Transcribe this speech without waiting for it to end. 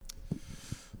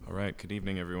All right, good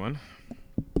evening, everyone.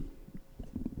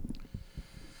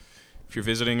 If you're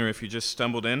visiting or if you just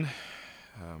stumbled in,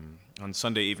 on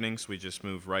Sunday evenings we just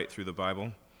move right through the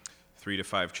Bible, 3 to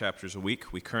 5 chapters a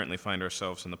week. We currently find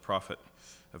ourselves in the prophet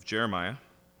of Jeremiah,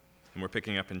 and we're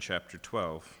picking up in chapter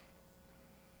 12.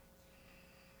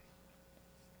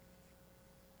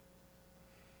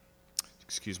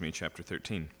 Chapter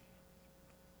 13.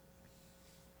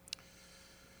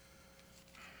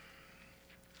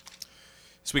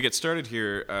 As we get started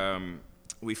here,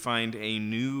 we find a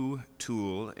new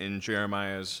tool in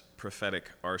Jeremiah's prophetic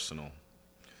arsenal.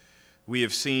 We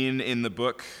have seen in the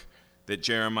book that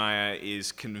Jeremiah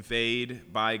is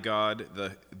conveyed by God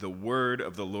the word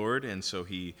of the Lord, and so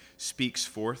he speaks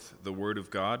forth the word of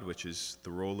God, which is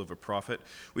the role of a prophet.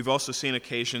 We've also seen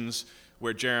occasions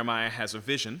where Jeremiah has a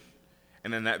vision,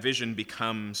 and then that vision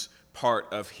becomes part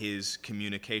of his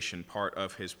communication, part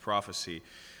of his prophecy.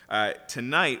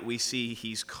 Tonight we see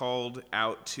he's called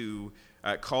to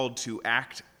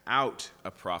act out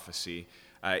a prophecy.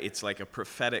 It's like a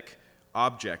prophetic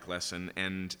object lesson,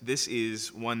 and this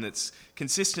is one that's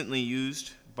consistently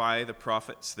used by the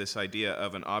prophets, this idea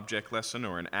of an object lesson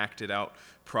or an acted out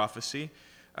prophecy.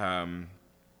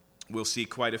 We'll see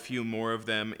quite a few more of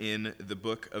them in the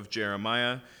book of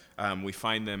Jeremiah. We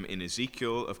find them in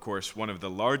Ezekiel. Of course, one of the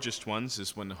largest ones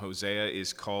is when Hosea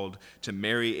is called to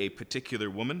marry a particular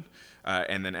woman,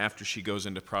 and then after she goes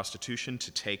into prostitution,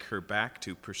 to take her back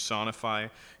to personify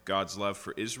God's love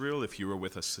for Israel. If you were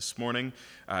with us this morning,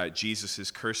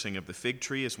 Jesus' cursing of the fig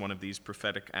tree is one of these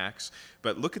prophetic acts.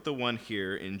 But look at the one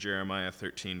here in Jeremiah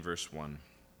 13, verse 1.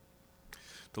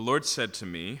 The Lord said to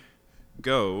me,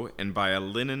 "Go and buy a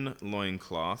linen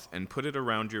loincloth and put it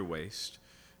around your waist,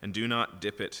 and do not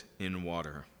dip it in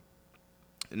water."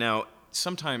 Now,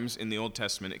 sometimes in the Old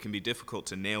Testament, it can be difficult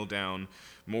to nail down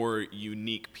more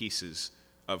unique pieces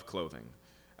of clothing.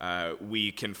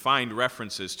 We can find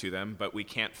references to them, but we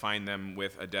can't find them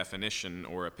with a definition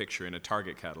or a picture in a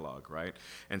Target catalog, right?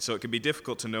 And so it can be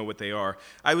difficult to know what they are.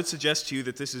 I would suggest to you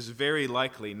that this is very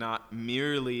likely not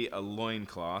merely a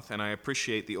loincloth, and I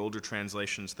appreciate the older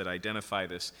translations that identify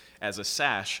this as a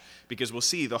sash, because we'll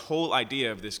see the whole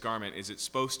idea of this garment is it's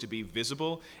supposed to be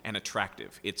visible and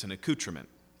attractive. It's an accoutrement,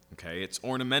 okay? It's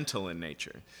ornamental in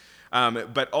nature.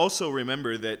 But also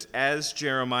remember that as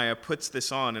Jeremiah puts this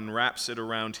on and wraps it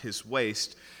around his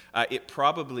waist, it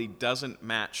probably doesn't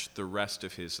match the rest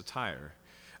of his attire.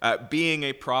 Being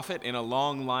a prophet in a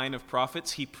long line of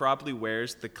prophets, he probably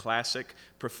wears the classic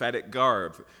prophetic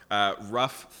garb,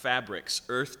 rough fabrics,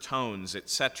 earth tones,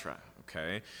 etc.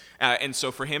 Okay? And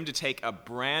so for him to take a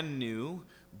brand new,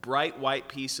 bright white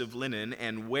piece of linen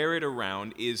and wear it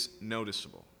around is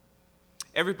noticeable.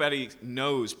 Everybody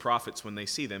knows prophets when they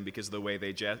see them because of the way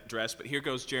they dress, but here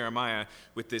goes Jeremiah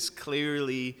with this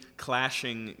clearly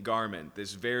clashing garment,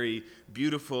 this very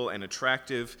beautiful and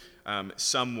attractive,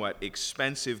 somewhat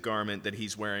expensive garment that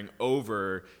he's wearing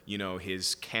over,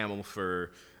 his camel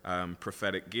fur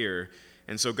prophetic gear.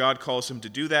 And so God calls him to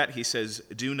do that. He says,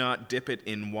 "Do not dip it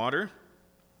in water,"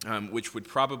 which would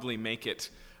probably make it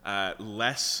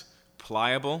less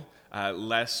pliable,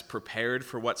 less prepared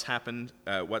for what's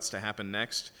to happen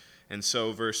next. And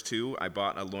so, verse 2, "I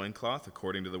bought a loincloth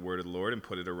according to the word of the Lord and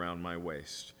put it around my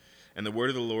waist. And the word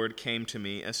of the Lord came to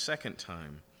me a second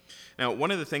time." Now,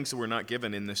 one of the things that we're not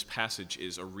given in this passage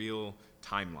is a real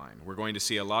timeline. We're going to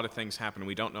see a lot of things happen.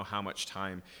 We don't know how much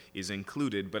time is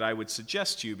included, but I would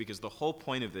suggest to you, because the whole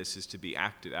point of this is to be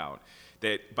acted out,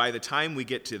 that by the time we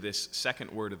get to this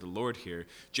second word of the Lord here,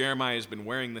 Jeremiah has been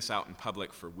wearing this out in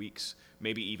public for weeks,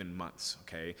 maybe even months,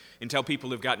 okay, until people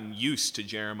have gotten used to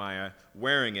Jeremiah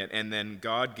wearing it, and then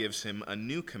God gives him a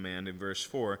new command in verse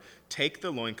 4, "Take the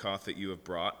loincloth that you have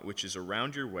brought, which is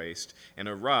around your waist, and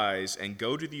arise and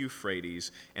go to the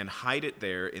Euphrates and hide it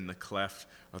there in the cleft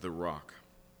of the rock."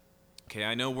 Okay,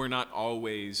 I know we're not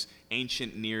always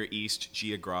ancient Near East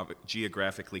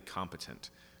geographically competent,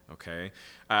 okay?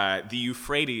 The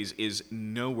Euphrates is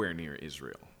nowhere near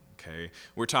Israel, okay?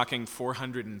 We're talking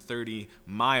 430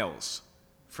 miles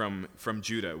from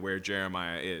Judah, where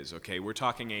Jeremiah is, okay? We're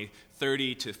talking a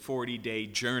 30 to 40-day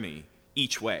journey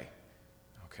each way,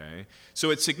 okay?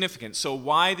 So it's significant. So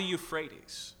why the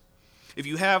Euphrates? If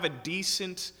you have a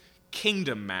decent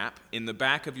kingdom map in the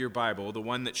back of your Bible, the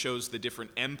one that shows the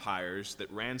different empires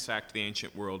that ransacked the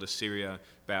ancient world, Assyria,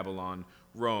 Babylon,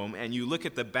 Rome, and you look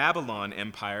at the Babylon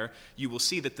Empire, you will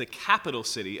see that the capital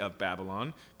city of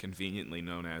Babylon, conveniently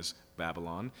known as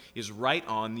Babylon, is right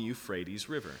on the Euphrates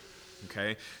River.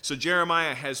 Okay? So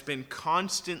Jeremiah has been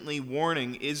constantly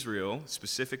warning Israel,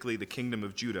 specifically the kingdom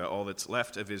of Judah, all that's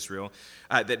left of Israel,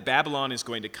 that Babylon is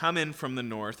going to come in from the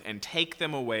north and take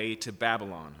them away to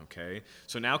Babylon. Okay?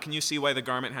 So now can you see why the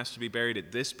garment has to be buried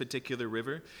at this particular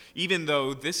river? Even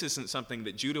though this isn't something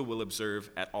that Judah will observe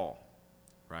at all.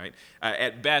 Right?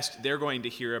 At best, they're going to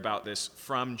hear about this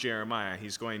from Jeremiah.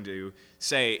 He's going to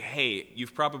say, hey,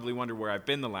 you've probably wondered where I've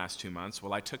been the last 2 months.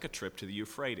 Well, I took a trip to the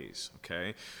Euphrates,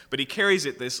 okay? But he carries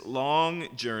it this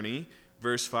long journey.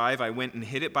 Verse 5, I went and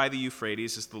hid it by the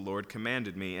Euphrates as the Lord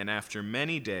commanded me. And after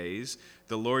many days,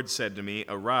 the Lord said to me,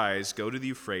 arise, go to the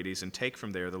Euphrates, and take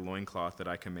from there the loincloth that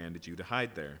I commanded you to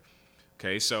hide there.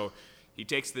 Okay, so he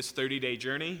takes this 30-day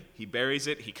journey, he buries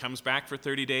it, he comes back for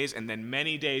 30 days, and then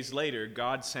many days later,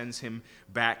 God sends him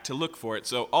back to look for it.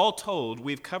 So all told,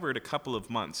 we've covered a couple of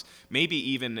months, maybe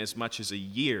even as much as a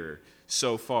year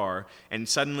so far, and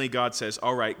suddenly God says,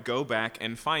 all right, go back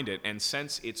and find it. And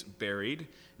since it's buried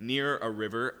near a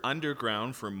river,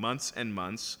 underground for months and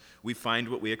months, we find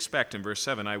what we expect. In verse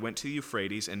 7, I went to the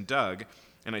Euphrates and dug,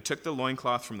 and I took the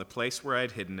loincloth from the place where I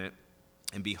had hidden it,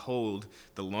 and behold,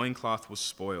 the loincloth was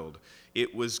spoiled.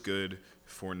 It was good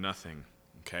for nothing.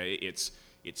 Okay? It's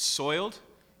soiled,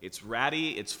 it's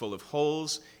ratty, it's full of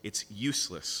holes, it's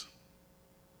useless.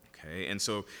 Okay? And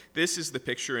so this is the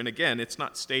picture, and again, it's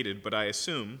not stated, but I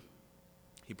assume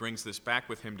he brings this back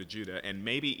with him to Judah and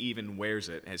maybe even wears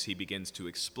it as he begins to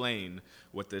explain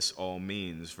what this all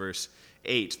means. Verse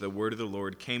 8, the word of the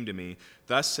Lord came to me.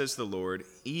 Thus says the Lord,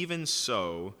 even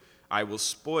so I will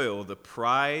spoil the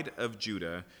pride of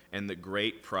Judah and the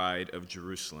great pride of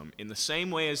Jerusalem. In the same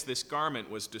way as this garment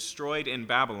was destroyed in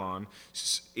Babylon,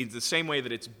 in the same way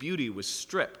that its beauty was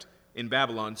stripped in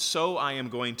Babylon, so I am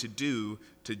going to do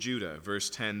to Judah. Verse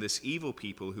 10, this evil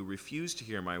people who refuse to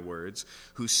hear my words,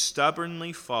 who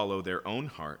stubbornly follow their own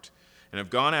heart, and have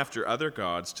gone after other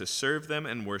gods to serve them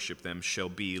and worship them, shall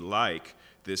be like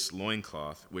this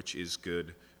loincloth, which is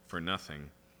good for nothing.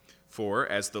 For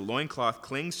as the loincloth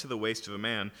clings to the waist of a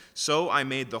man, so I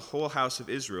made the whole house of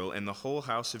Israel and the whole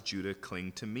house of Judah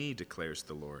cling to me, declares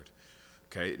the Lord.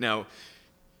 Okay, now,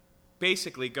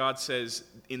 basically, God says,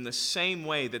 in the same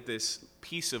way that this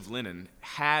piece of linen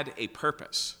had a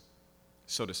purpose,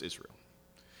 so does Israel.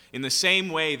 In the same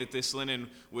way that this linen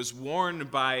was worn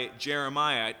by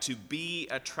Jeremiah to be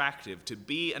attractive, to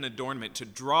be an adornment, to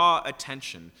draw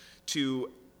attention,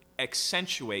 to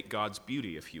accentuate God's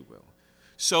beauty, if you will.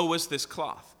 So was this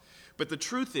cloth. But the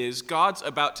truth is, God's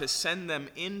about to send them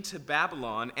into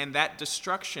Babylon, and that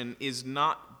destruction is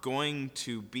not going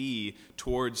to be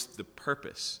towards the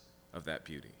purpose of that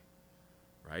beauty.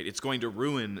 Right? It's going to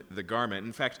ruin the garment.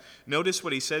 In fact, notice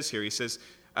what he says here. He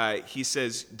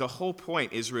says, the whole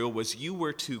point, Israel, was you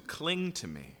were to cling to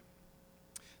me.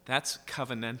 That's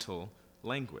covenantal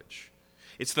language.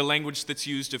 It's the language that's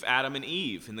used of Adam and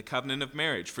Eve in the covenant of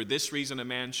marriage. For this reason, a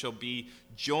man shall be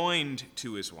joined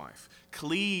to his wife,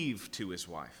 cleave to his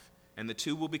wife, and the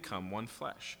two will become one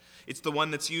flesh. It's the one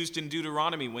that's used in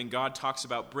Deuteronomy when God talks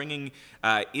about bringing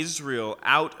Israel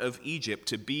out of Egypt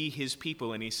to be his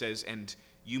people, and he says, and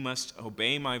you must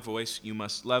obey my voice, you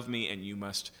must love me, and you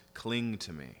must cling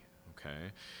to me.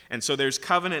 Okay? And so there's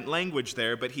covenant language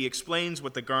there, but he explains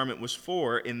what the garment was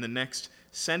for in the next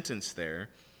sentence there,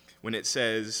 when it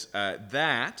says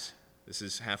that, this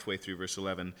is halfway through verse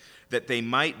 11, that they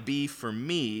might be for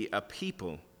me a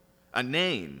people, a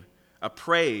name, a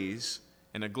praise,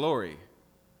 and a glory,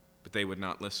 but they would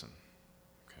not listen.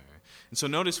 Okay. And so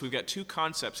notice we've got two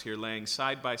concepts here laying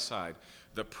side by side.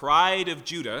 The pride of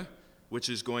Judah, which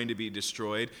is going to be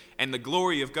destroyed, and the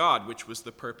glory of God, which was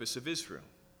the purpose of Israel.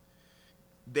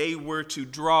 They were to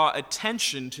draw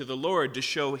attention to the Lord to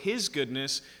show his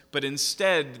goodness, but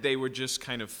instead they were just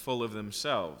kind of full of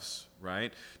themselves,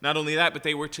 right? Not only that, but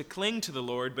they were to cling to the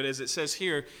Lord, but as it says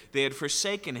here, they had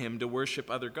forsaken him to worship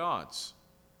other gods.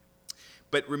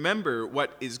 But remember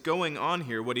what is going on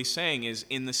here. What he's saying is,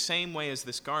 in the same way as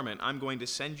this garment, I'm going to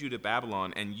send you to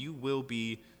Babylon and you will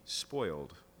be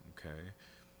spoiled, okay?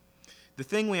 The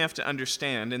thing we have to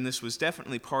understand, and this was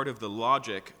definitely part of the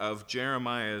logic of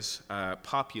Jeremiah's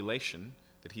population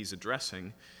that he's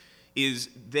addressing, is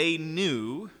they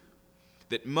knew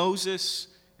that Moses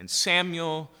and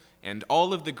Samuel and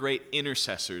all of the great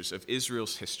intercessors of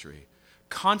Israel's history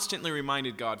constantly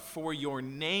reminded God, for your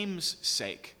name's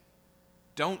sake,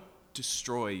 don't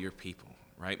destroy your people.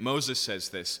 Right? Moses says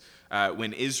this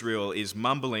when Israel is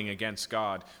mumbling against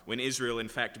God, when Israel, in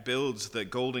fact, builds the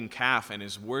golden calf and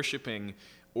is worshiping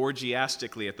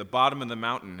orgiastically at the bottom of the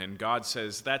mountain, and God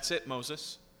says, that's it,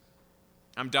 Moses.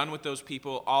 I'm done with those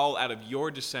people. All out of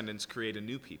your descendants create a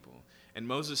new people. And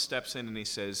Moses steps in and he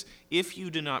says, if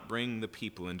you do not bring the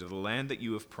people into the land that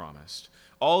you have promised,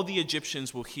 all the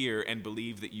Egyptians will hear and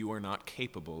believe that you are not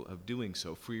capable of doing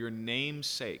so. For your name's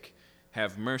sake,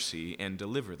 have mercy and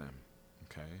deliver them.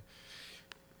 Okay?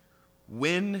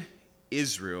 When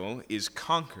Israel is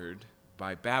conquered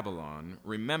by Babylon,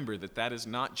 remember that that is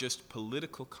not just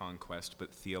political conquest,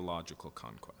 but theological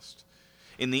conquest.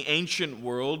 In the ancient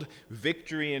world,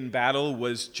 victory in battle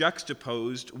was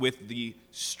juxtaposed with the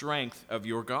strength of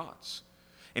your gods.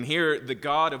 And here, the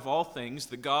God of all things,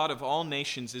 the God of all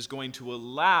nations, is going to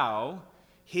allow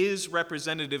his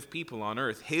representative people on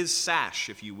earth, his sash,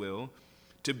 if you will,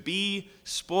 to be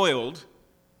spoiled,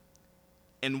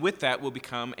 and with that will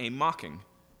become a mocking.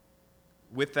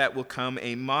 With that will come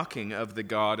a mocking of the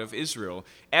God of Israel.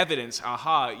 Evidence,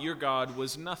 your God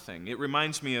was nothing. It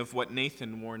reminds me of what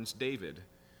Nathan warns David.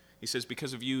 He says,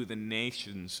 because of you, the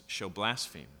nations shall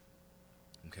blaspheme.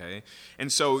 Okay?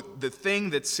 And so the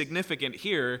thing that's significant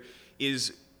here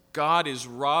is God is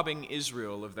robbing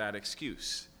Israel of that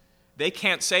excuse. They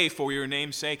can't say, for your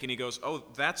name's sake, and he goes, oh,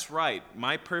 that's right.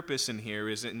 My purpose in here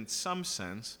is in some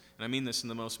sense, and I mean this in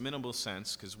the most minimal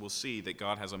sense, because we'll see that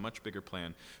God has a much bigger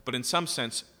plan, but in some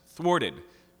sense, thwarted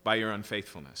by your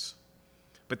unfaithfulness.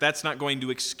 But that's not going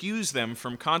to excuse them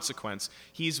from consequence.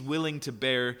 He's willing to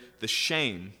bear the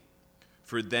shame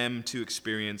for them to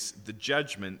experience the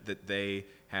judgment that they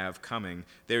have coming.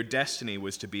 Their destiny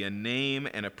was to be a name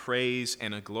and a praise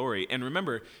and a glory. And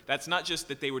remember, that's not just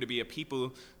that they were to be a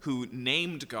people who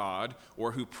named God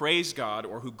or who praised God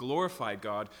or who glorified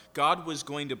God. God was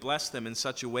going to bless them in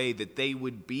such a way that they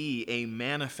would be a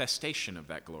manifestation of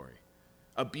that glory,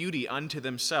 a beauty unto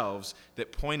themselves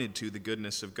that pointed to the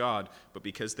goodness of God. But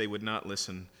because they would not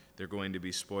listen, they're going to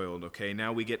be spoiled. Okay,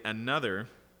 now we get another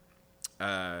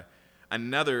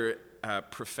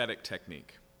prophetic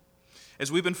technique.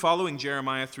 As we've been following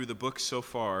Jeremiah through the book so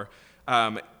far,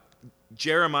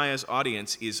 Jeremiah's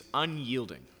audience is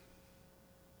unyielding,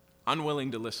 unwilling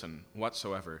to listen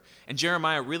whatsoever. And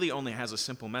Jeremiah really only has a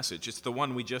simple message. It's the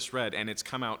one we just read, and it's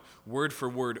come out word for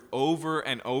word over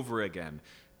and over again.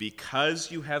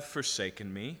 Because you have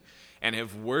forsaken me and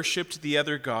have worshipped the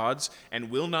other gods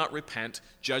and will not repent,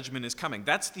 judgment is coming.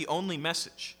 That's the only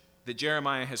message that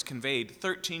Jeremiah has conveyed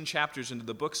 13 chapters into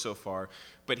the book so far,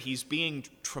 but he's being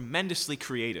tremendously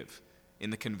creative in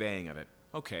the conveying of it.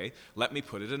 Okay, let me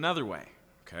put it another way.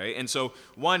 Okay, and so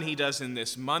one he does in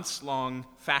this months-long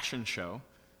fashion show,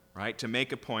 right, to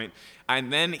make a point,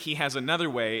 and then he has another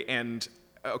way, and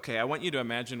okay, I want you to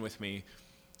imagine with me,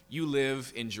 you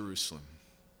live in Jerusalem.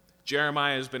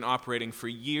 Jeremiah has been operating for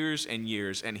years and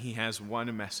years, and he has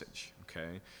one message,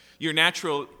 okay? Your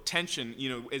natural tension,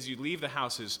 as you leave the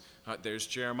house is, there's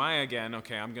Jeremiah again.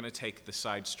 Okay, I'm going to take the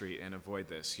side street and avoid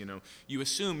this. You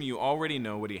assume you already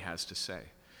know what he has to say.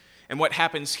 And what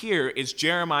happens here is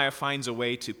Jeremiah finds a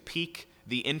way to pique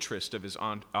the interest of his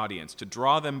audience, to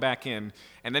draw them back in,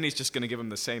 and then he's just going to give them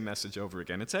the same message over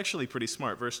again. It's actually pretty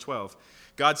smart. Verse 12,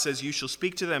 God says, you shall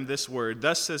speak to them this word,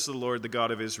 thus says the Lord, the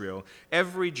God of Israel,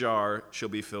 every jar shall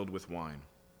be filled with wine.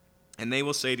 And they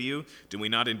will say to you, do we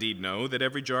not indeed know that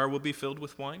every jar will be filled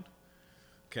with wine?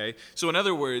 Okay, so in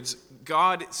other words,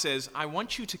 God says, I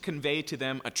want you to convey to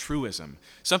them a truism,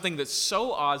 something that's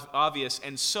so obvious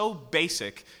and so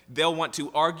basic, they'll want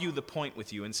to argue the point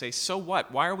with you and say, so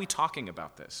what? Why are we talking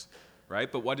about this?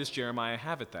 Right? But what does Jeremiah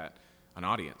have at that? An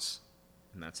audience.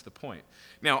 And that's the point.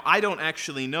 Now, I don't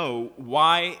actually know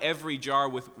why every jar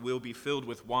will be filled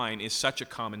with wine is such a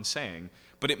common saying,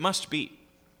 but it must be.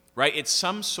 Right? It's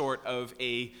some sort of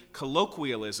a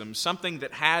colloquialism, something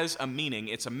that has a meaning.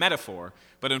 It's a metaphor,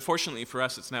 but unfortunately for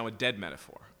us, it's now a dead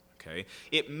metaphor. Okay?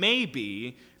 It may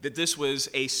be that this was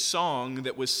a song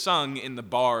that was sung in the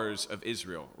bars of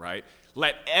Israel, right?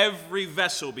 Let every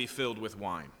vessel be filled with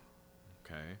wine.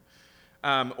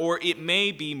 Okay? Or it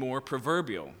may be more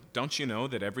proverbial. Don't you know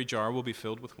that every jar will be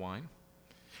filled with wine?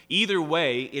 Either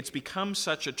way, it's become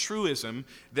such a truism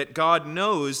that God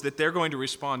knows that they're going to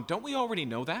respond, don't we already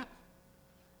know that?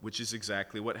 Which is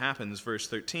exactly what happens. Verse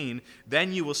 13,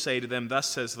 then you will say to them, thus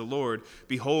says the Lord,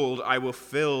 behold, I will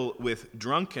fill with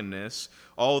drunkenness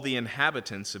all the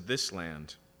inhabitants of this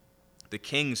land, the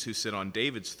kings who sit on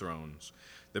David's thrones,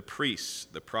 the priests,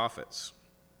 the prophets,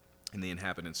 and the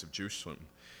inhabitants of Jerusalem.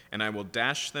 And I will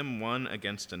dash them one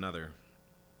against another.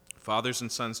 Fathers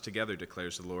and sons together,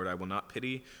 declares the Lord. I will not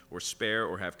pity or spare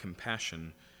or have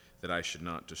compassion that I should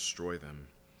not destroy them.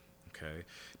 Okay?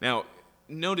 Now,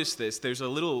 notice this. There's a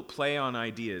little play on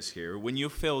ideas here. When you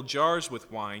fill jars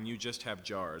with wine, you just have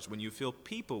jars. When you fill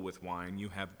people with wine, you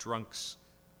have drunks,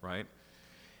 right?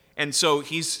 And so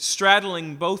he's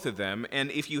straddling both of them, and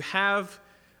if you have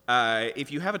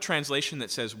a translation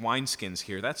that says wineskins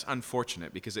here, that's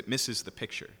unfortunate because it misses the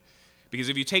picture. Because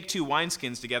if you take two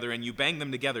wineskins together and you bang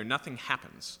them together, nothing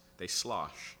happens. They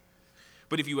slosh.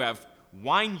 But if you have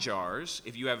wine jars,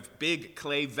 if you have big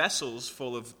clay vessels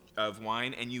full of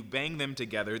wine and you bang them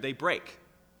together, they break.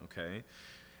 Okay?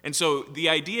 And so the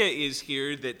idea is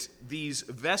here that these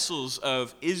vessels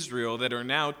of Israel that are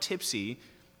now tipsy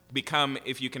become,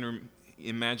 if you can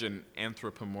imagine,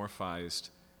 anthropomorphized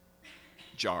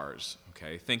jars.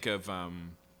 Okay? Think of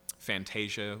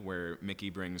Fantasia, where Mickey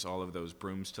brings all of those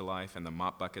brooms to life and the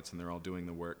mop buckets, and they're all doing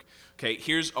the work. Okay,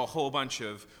 here's a whole bunch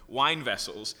of wine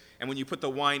vessels, and when you put the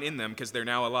wine in them, because they're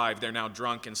now alive, they're now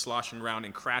drunk and sloshing around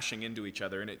and crashing into each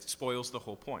other, and it spoils the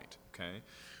whole point. Okay?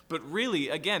 But really,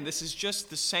 again, this is just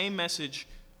the same message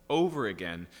over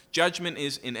again. Judgment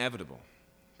is inevitable.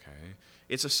 Okay?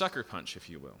 It's a sucker punch, if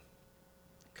you will.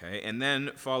 Okay? And then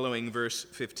following verse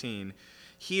 15,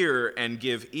 hear and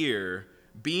give ear,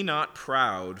 be not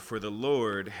proud, for the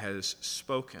Lord has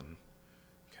spoken.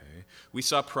 Okay? We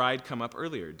saw pride come up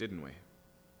earlier, didn't we?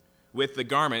 With the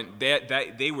garment,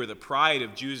 they were the pride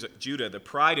of Judah, the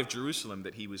pride of Jerusalem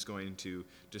that he was going to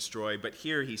destroy. But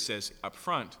here he says up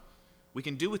front, we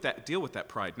can deal with that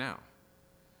pride now.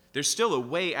 There's still a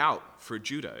way out for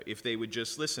Judah if they would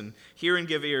just listen. Hear and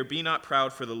give ear, be not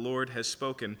proud, for the Lord has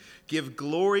spoken. Give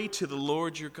glory to the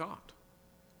Lord your God.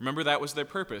 Remember, that was their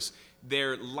purpose.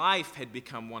 Their life had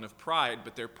become one of pride,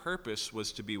 but their purpose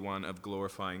was to be one of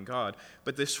glorifying God.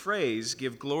 But this phrase,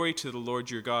 give glory to the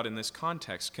Lord your God, in this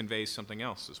context conveys something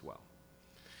else as well.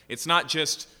 It's not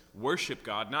just worship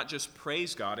God, not just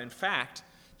praise God. In fact,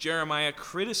 Jeremiah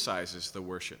criticizes the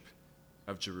worship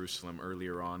of Jerusalem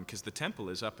earlier on because the temple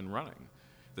is up and running.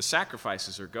 The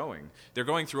sacrifices are going. They're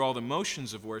going through all the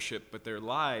motions of worship, but their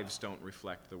lives don't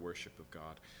reflect the worship of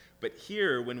God. But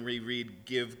here, when we read,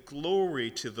 give glory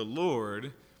to the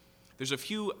Lord, there's a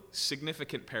few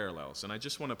significant parallels, and I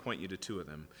just want to point you to two of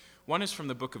them. One is from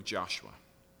the book of Joshua.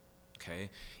 Okay?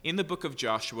 In the book of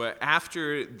Joshua,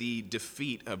 after the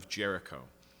defeat of Jericho,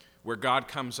 where God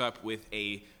comes up with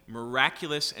a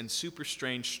miraculous and super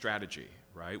strange strategy,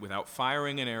 right? Without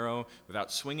firing an arrow,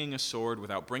 without swinging a sword,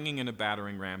 without bringing in a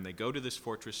battering ram, they go to this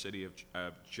fortress city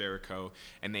of Jericho,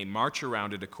 and they march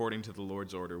around it according to the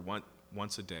Lord's order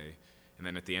once a day. And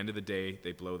then at the end of the day,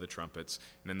 they blow the trumpets.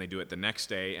 And then they do it the next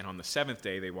day. And on the seventh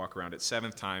day, they walk around it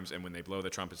 7 times. And when they blow the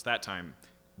trumpets that time,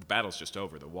 the battle's just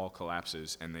over. The wall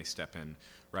collapses and they step in,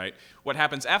 right? What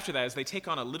happens after that is they take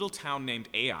on a little town named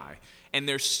Ai. And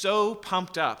they're so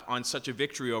pumped up on such a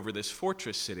victory over this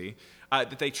fortress city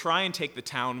that they try and take the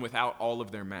town without all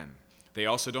of their men. They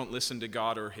also don't listen to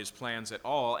God or his plans at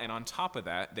all, and on top of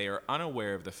that, they are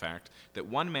unaware of the fact that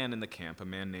one man in the camp, a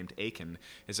man named Achan,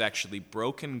 has actually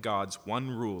broken God's one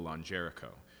rule on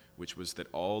Jericho, which was that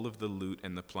all of the loot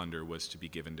and the plunder was to be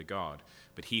given to God.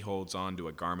 But he holds on to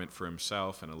a garment for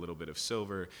himself and a little bit of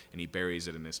silver, and he buries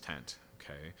it in his tent.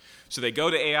 Okay? So they go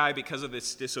to Ai because of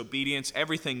this disobedience.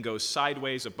 Everything goes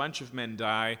sideways. A bunch of men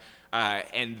die,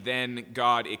 and then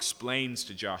God explains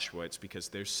to Joshua it's because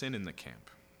there's sin in the camp.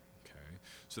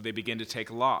 So they begin to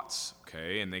take lots,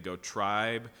 okay, and they go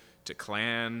tribe to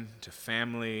clan to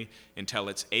family until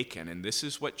it's Achan. And this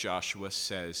is what Joshua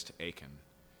says to Achan: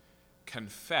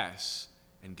 confess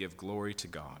and give glory to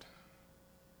God.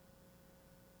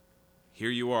 Here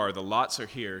you are, the lots are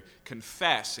here.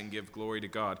 Confess and give glory to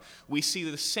God. We see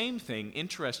the same thing,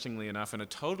 interestingly enough, in a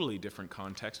totally different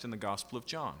context in the Gospel of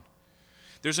John.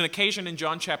 There's an occasion in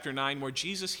John chapter 9 where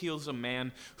Jesus heals a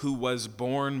man who was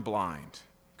born blind.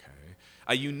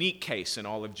 A unique case in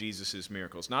all of Jesus'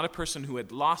 miracles. Not a person who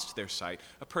had lost their sight,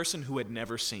 a person who had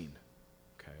never seen.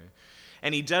 Okay?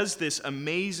 And he does this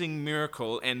amazing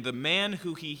miracle, and the man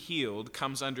who he healed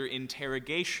comes under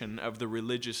interrogation of the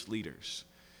religious leaders.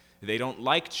 They don't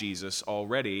like Jesus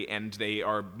already, and they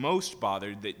are most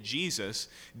bothered that Jesus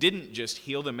didn't just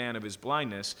heal the man of his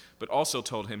blindness, but also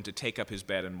told him to take up his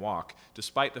bed and walk,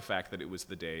 despite the fact that it was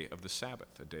the day of the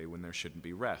Sabbath, a day when there shouldn't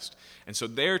be rest. And so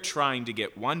they're trying to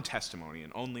get one testimony,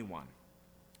 and only one.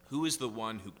 Who is the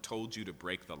one who told you to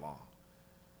break the law?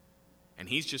 And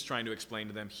he's just trying to explain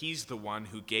to them, he's the one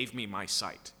who gave me my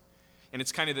sight. And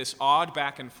it's kind of this odd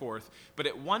back and forth. But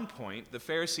at one point, the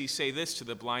Pharisees say this to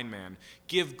the blind man: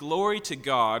 give glory to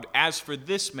God. As for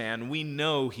this man, we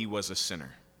know he was a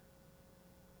sinner.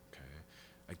 Okay.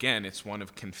 Again, it's one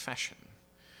of confession.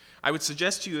 I would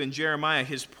suggest to you in Jeremiah,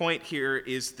 his point here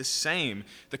is the same.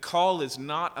 The call is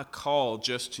not a call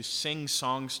just to sing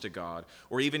songs to God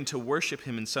or even to worship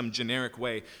him in some generic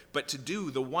way, but to do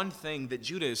the one thing that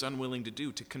Judah is unwilling to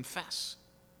do, to confess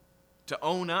to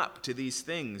own up to these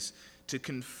things, to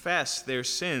confess their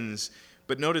sins.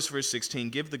 But notice verse 16,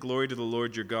 give the glory to the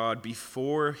Lord your God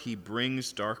before he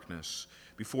brings darkness,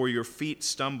 before your feet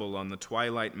stumble on the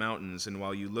twilight mountains, and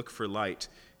while you look for light,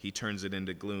 he turns it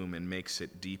into gloom and makes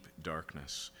it deep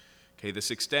darkness. Okay,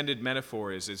 this extended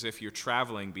metaphor is as if you're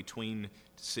traveling between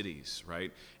cities,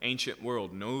 right? Ancient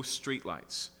world, no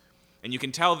streetlights. And you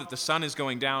can tell that the sun is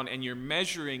going down, and you're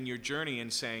measuring your journey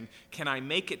and saying, can I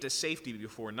make it to safety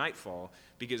before nightfall?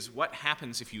 Because what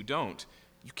happens if you don't?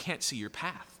 You can't see your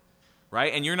path,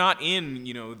 right? And you're not in,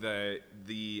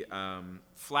 the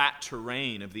flat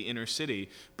terrain of the inner city,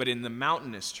 but in the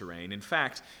mountainous terrain. In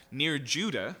fact, near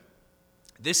Judah,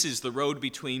 this is the road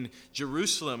between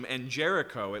Jerusalem and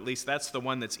Jericho. At least that's the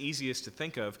one that's easiest to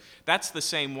think of. That's the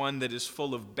same one that is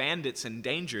full of bandits and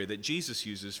danger that Jesus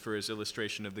uses for his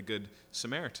illustration of the Good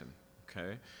Samaritan.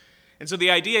 Okay? And so the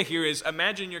idea here is,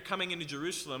 imagine you're coming into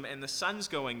Jerusalem and the sun's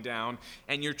going down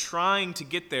and you're trying to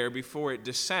get there before it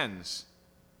descends.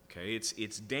 Okay?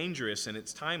 It's dangerous and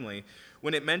it's timely.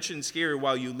 When it mentions here,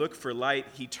 while you look for light,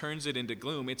 he turns it into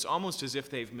gloom, it's almost as if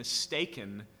they've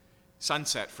mistaken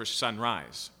sunset for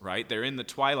sunrise, right? They're in the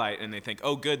twilight and they think,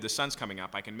 oh good, the sun's coming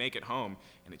up, I can make it home.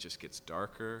 And it just gets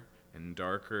darker and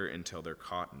darker until they're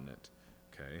caught in it,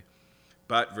 okay?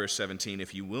 But, verse 17,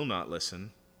 if you will not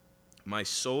listen, my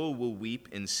soul will weep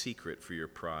in secret for your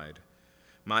pride.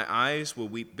 My eyes will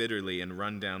weep bitterly and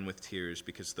run down with tears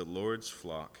because the Lord's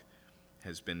flock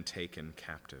has been taken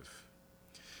captive.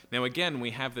 Now again,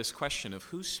 we have this question of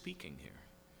who's speaking here.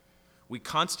 We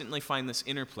constantly find this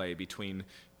interplay between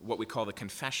what we call the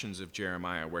confessions of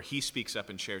Jeremiah, where he speaks up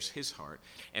and shares his heart,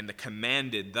 and the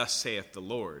commanded, thus saith the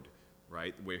Lord,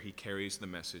 right, where he carries the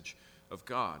message of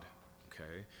God,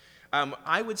 okay?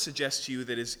 I would suggest to you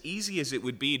that as easy as it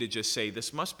would be to just say,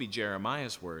 this must be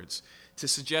Jeremiah's words, to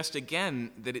suggest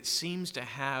again that it seems to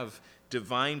have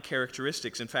divine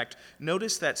characteristics. In fact,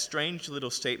 notice that strange little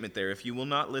statement there, if you will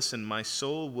not listen, my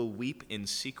soul will weep in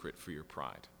secret for your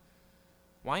pride.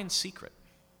 Why in secret?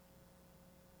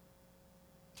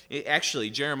 Actually,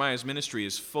 Jeremiah's ministry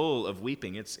is full of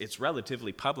weeping. It's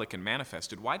relatively public and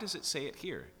manifested. Why does it say it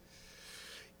here?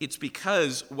 It's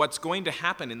because what's going to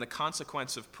happen in the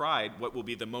consequence of pride, what will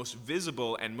be the most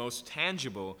visible and most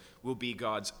tangible, will be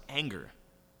God's anger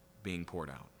being poured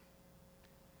out.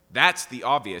 That's the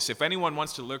obvious. If anyone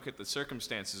wants to look at the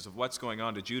circumstances of what's going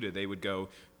on to Judah, they would go,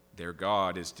 their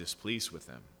God is displeased with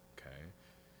them.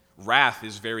 Wrath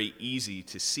is very easy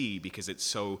to see because it's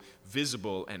so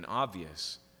visible and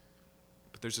obvious.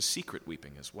 But there's a secret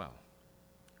weeping as well.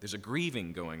 There's a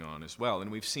grieving going on as well.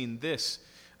 And we've seen this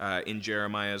in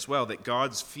Jeremiah as well, that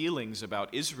God's feelings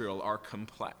about Israel are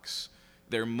complex.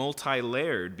 They're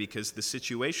multi-layered because the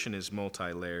situation is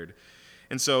multi-layered.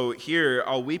 And so here,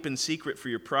 I'll weep in secret for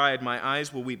your pride. My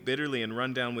eyes will weep bitterly and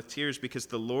run down with tears because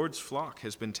the Lord's flock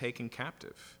has been taken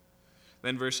captive.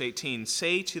 Then verse 18,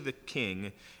 say to the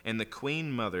king and the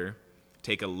queen mother,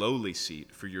 take a lowly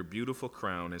seat, for your beautiful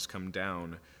crown has come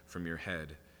down from your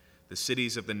head. The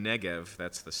cities of the Negev,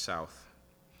 that's the south,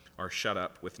 are shut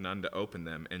up with none to open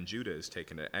them, and Judah is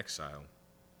taken to exile,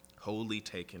 wholly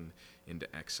taken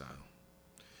into exile.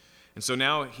 And so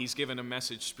now he's given a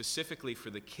message specifically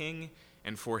for the king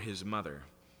and for his mother.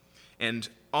 And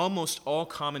almost all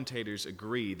commentators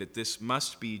agree that this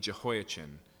must be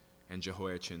Jehoiachin and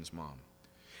Jehoiachin's mom.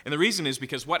 And the reason is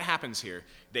because what happens here?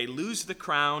 They lose the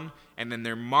crown, and then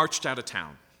they're marched out of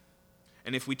town.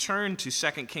 And if we turn to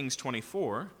 2 Kings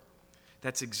 24,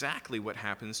 that's exactly what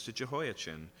happens to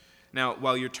Jehoiachin. Now,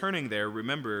 while you're turning there,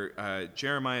 remember,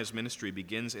 Jeremiah's ministry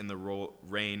begins in the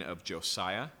reign of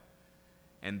Josiah,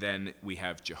 and then we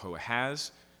have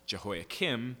Jehoahaz,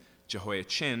 Jehoiakim,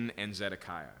 Jehoiachin, and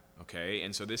Zedekiah. Okay?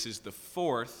 And so this is the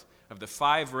fourth of the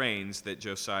five reigns that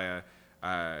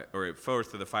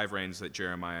fourth of the five reigns that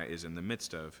Jeremiah is in the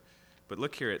midst of. But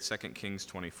look here at 2 Kings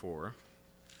 24.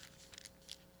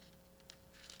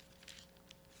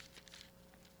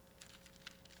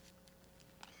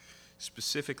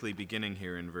 Specifically beginning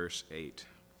here in verse 8.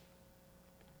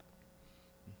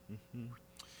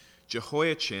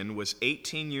 Jehoiachin was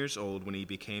 18 years old when he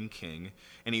became king,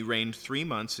 and he reigned 3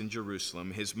 months in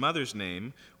Jerusalem. His mother's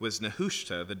name was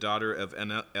Nehushta, the daughter of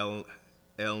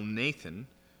Elnathan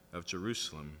of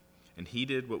Jerusalem, and he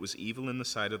did what was evil in the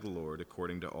sight of the Lord,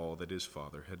 according to all that his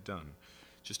father had done.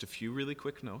 Just a few really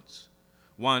quick notes.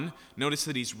 One, notice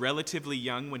that he's relatively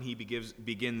young when he begins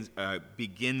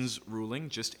ruling,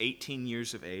 just 18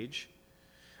 years of age.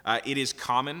 It is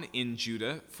common in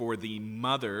Judah for the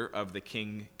mother of the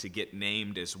king to get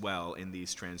named as well in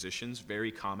these transitions,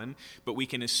 very common, but we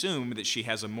can assume that she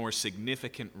has a more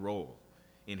significant role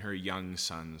in her young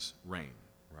son's reign,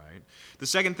 right? right? The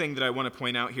second thing that I want to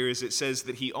point out here is it says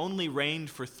that he only reigned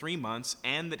for 3 months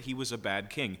and that he was a bad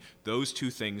king. Those two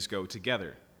things go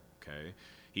together, okay?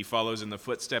 He follows in the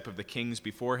footstep of the kings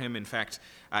before him. In fact,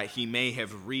 he may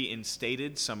have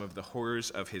reinstated some of the horrors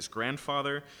of his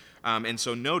grandfather. And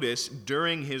so notice,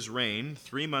 during his reign,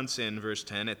 3 months in, verse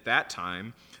 10, at that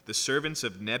time, the servants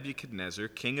of Nebuchadnezzar,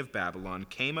 king of Babylon,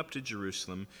 came up to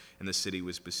Jerusalem, and the city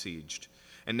was besieged.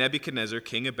 And Nebuchadnezzar,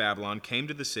 king of Babylon, came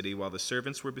to the city while the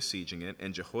servants were besieging it,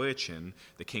 and Jehoiachin,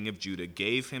 the king of Judah,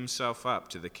 gave himself up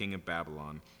to the king of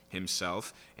Babylon,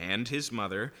 himself and his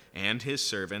mother and his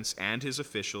servants and his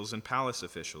officials and palace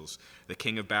officials. The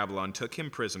king of Babylon took him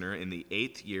prisoner in the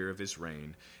 8th year of his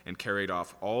reign and carried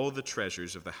off all the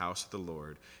treasures of the house of the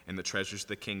Lord and the treasures of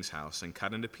the king's house, and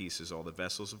cut into pieces all the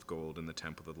vessels of gold in the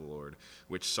temple of the Lord,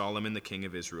 which Solomon the king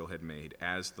of Israel had made,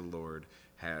 as the Lord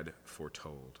had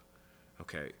foretold.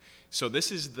 Okay, so this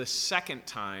is the second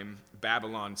time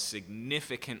Babylon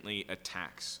significantly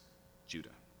attacks Judah.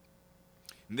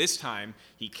 And this time,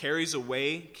 he carries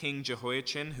away King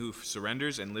Jehoiachin, who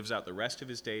surrenders and lives out the rest of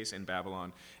his days in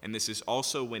Babylon. And this is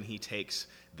also when he takes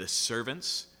the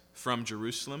servants from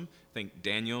Jerusalem. Think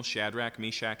Daniel, Shadrach,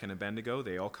 Meshach, and Abednego.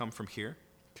 They all come from here.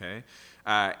 Okay,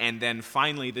 and then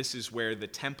finally, this is where the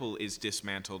temple is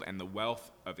dismantled and the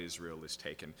wealth of Israel is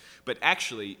taken. But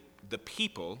actually, the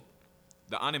people,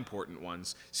 the unimportant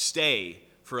ones, stay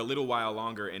for a little while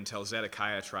longer until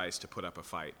Zedekiah tries to put up a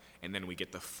fight. And then we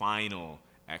get the final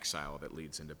exile that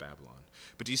leads into Babylon.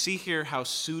 But do you see here how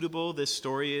suitable this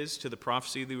story is to the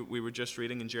prophecy that we were just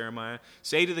reading in Jeremiah?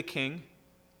 Say to the king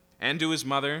and to his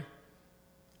mother,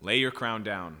 lay your crown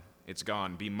down. It's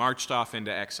gone. Be marched off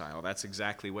into exile. That's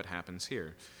exactly what happens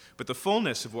here. But the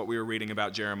fullness of what we were reading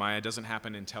about Jeremiah doesn't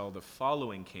happen until the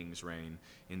following king's reign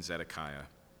in Zedekiah.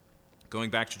 Going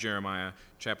back to Jeremiah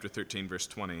chapter 13, verse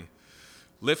 20.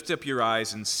 Lift up your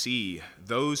eyes and see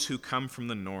those who come from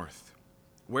the north.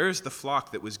 Where is the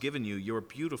flock that was given you, your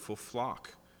beautiful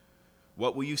flock?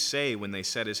 What will you say when they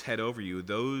set his head over you,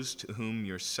 those to whom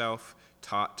yourself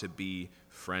taught to be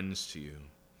friends to you?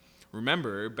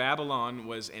 Remember, Babylon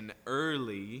was an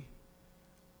early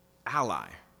ally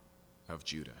of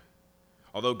Judah.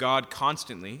 Although God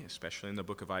constantly, especially in the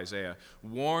book of Isaiah,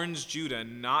 warns Judah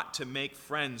not to make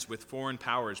friends with foreign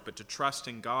powers, but to trust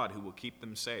in God who will keep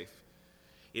them safe.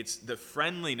 It's the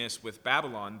friendliness with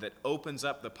Babylon that opens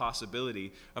up the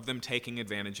possibility of them taking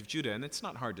advantage of Judah. And it's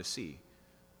not hard to see,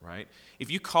 right? If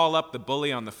you call up the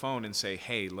bully on the phone and say,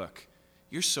 hey, look,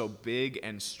 you're so big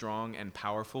and strong and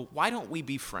powerful, why don't we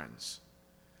be friends?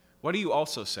 What are you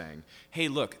also saying? Hey,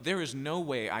 look, there is no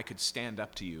way I could stand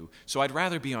up to you, so I'd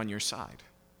rather be on your side,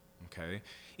 okay?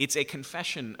 It's a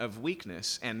confession of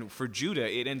weakness, and for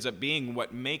Judah, it ends up being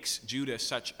what makes Judah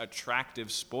such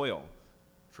attractive spoil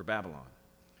for Babylon.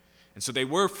 And so they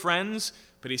were friends,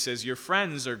 but he says your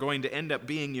friends are going to end up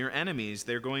being your enemies.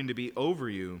 They're going to be over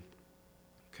you.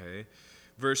 Okay.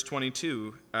 Verse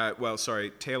 22,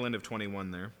 tail end of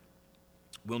 21 there.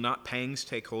 Will not pangs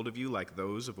take hold of you like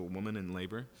those of a woman in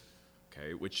labor?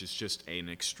 Okay, which is just an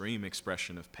extreme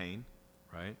expression of pain,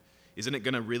 right? Isn't it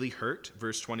going to really hurt?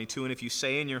 Verse 22, and if you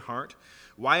say in your heart,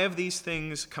 why have these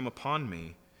things come upon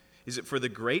me? Is it for the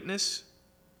greatness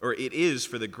It is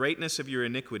for the greatness of your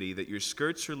iniquity that your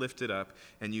skirts are lifted up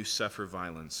and you suffer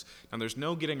violence. Now, there's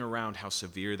no getting around how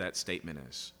severe that statement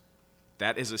is.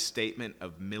 That is a statement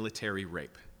of military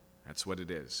rape. That's what it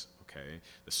is, okay?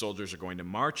 The soldiers are going to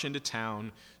march into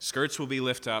town, skirts will be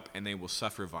lifted up, and they will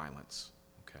suffer violence,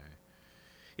 okay?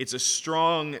 It's a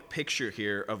strong picture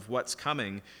here of what's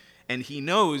coming, and he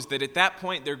knows that at that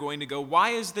point they're going to go,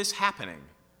 why is this happening?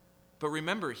 But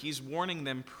remember, he's warning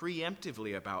them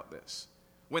preemptively about this.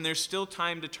 When there's still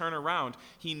time to turn around,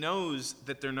 he knows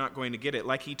that they're not going to get it.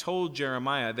 Like he told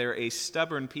Jeremiah, they're a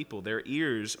stubborn people. Their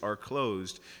ears are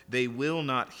closed. They will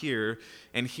not hear.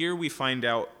 And here we find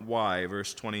out why.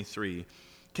 Verse 23.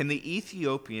 Can the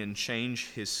Ethiopian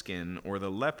change his skin, or the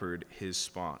leopard his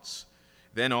spots?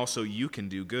 Then also you can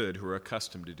do good who are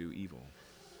accustomed to do evil.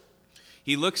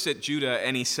 He looks at Judah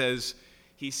and he says,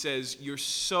 you're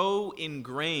so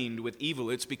ingrained with evil.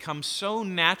 It's become so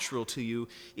natural to you.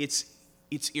 It's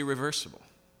irreversible.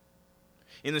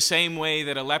 In the same way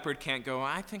that a leopard can't go,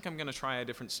 I think I'm going to try a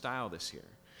different style this year.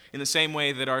 In the same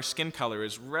way that our skin color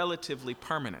is relatively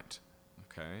permanent.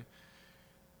 Okay?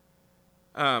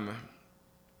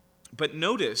 But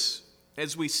notice,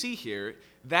 as we see here,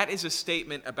 that is a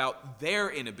statement about their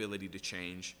inability to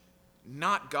change,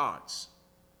 not God's.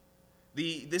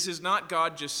 This is not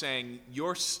God just saying,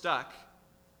 you're stuck,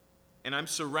 and I'm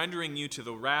surrendering you to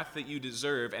the wrath that you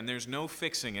deserve, and there's no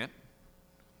fixing it.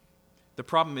 The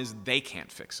problem is they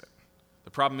can't fix it.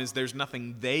 The problem is there's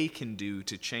nothing they can do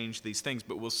to change these things.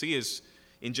 But we'll see as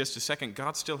in just a second,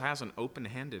 God still has an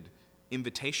open-handed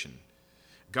invitation.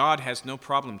 God has no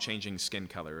problem changing skin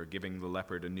color or giving the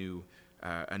leopard a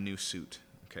new suit.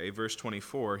 Okay, verse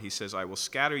 24, he says, I will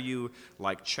scatter you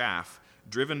like chaff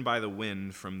driven by the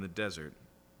wind from the desert.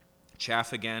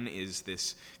 Chaff, again, is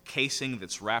this casing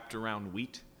that's wrapped around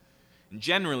wheat. And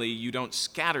generally, you don't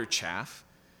scatter chaff,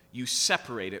 you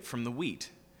separate it from the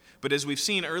wheat. But as we've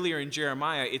seen earlier in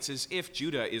Jeremiah, it's as if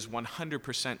Judah is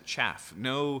 100% chaff,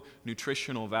 no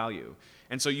nutritional value.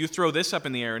 And so you throw this up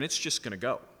in the air and it's just going to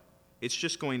go. It's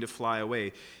just going to fly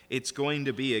away. It's going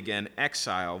to be, again,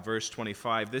 exile. Verse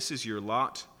 25, this is your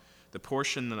lot, the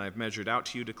portion that I've measured out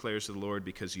to you, declares the Lord,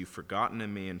 because you've forgotten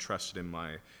in me and trusted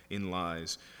in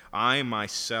lies. I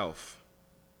myself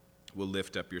will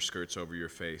lift up your skirts over your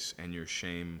face, and your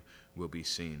shame will be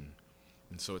seen.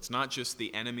 And so it's not just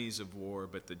the enemies of war,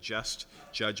 but the just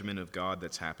judgment of God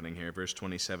that's happening here. Verse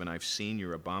 27, I've seen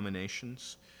your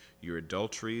abominations, your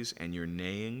adulteries, and your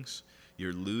neighings,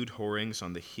 your lewd whorings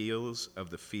on the hills of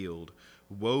the field.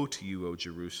 Woe to you, O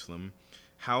Jerusalem!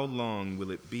 How long will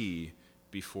it be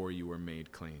before you are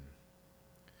made clean?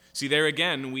 See, there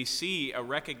again, we see a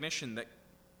recognition that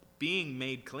being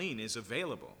made clean is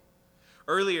available.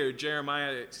 Earlier,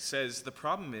 Jeremiah says, the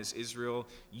problem is, Israel,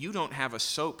 you don't have a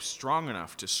soap strong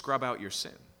enough to scrub out your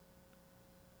sin.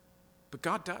 But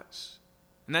God does.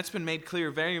 And that's been made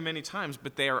clear very many times,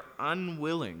 but they are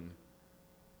unwilling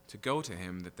to go to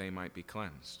him that they might be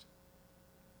cleansed.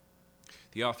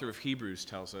 The author of Hebrews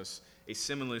tells us a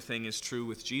similar thing is true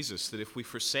with Jesus, that if we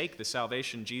forsake the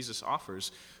salvation Jesus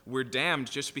offers, we're damned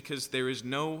just because there is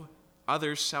no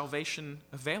other salvation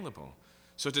available.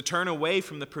 So to turn away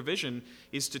from the provision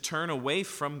is to turn away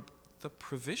from the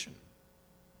provision.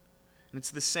 And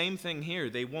it's the same thing here.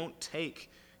 They won't take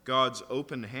God's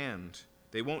open hand.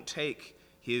 They won't take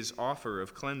his offer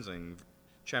of cleansing.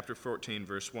 Chapter 14,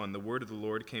 verse 1, the word of the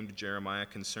Lord came to Jeremiah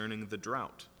concerning the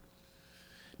drought.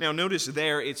 Now notice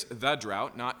there it's the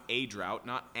drought, not a drought,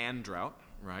 not an drought,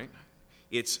 right?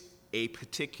 It's a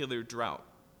particular drought.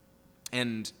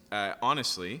 And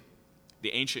honestly,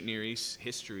 the ancient Near East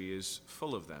history is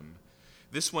full of them.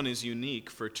 This one is unique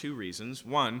for two reasons.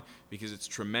 One, because it's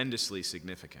tremendously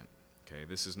significant. Okay,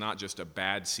 this is not just a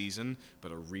bad season,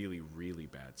 but a really, really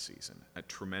bad season, a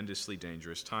tremendously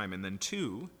dangerous time. And then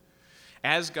two,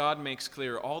 as God makes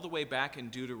clear all the way back in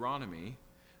Deuteronomy,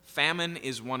 famine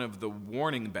is one of the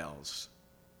warning bells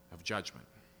of judgment.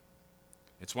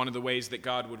 It's one of the ways that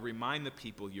God would remind the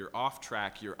people, you're off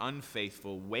track, you're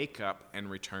unfaithful, wake up and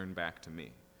return back to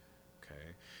me.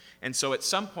 Okay? And so at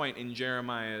some point in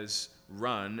Jeremiah's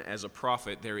run as a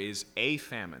prophet, there is a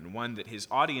famine, one that his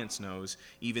audience knows,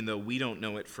 even though we don't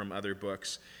know it from other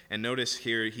books. And notice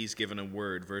here he's given a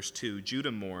word. Verse 2,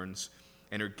 Judah mourns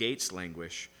and her gates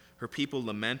languish. Her people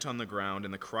lament on the ground,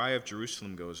 and the cry of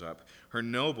Jerusalem goes up. Her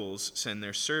nobles send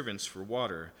their servants for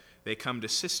water. They come to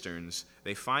cisterns.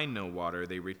 They find no water.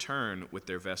 They return with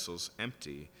their vessels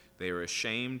empty. They are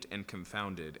ashamed and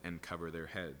confounded and cover their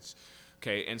heads.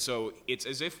 Okay, and so it's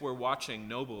as if we're watching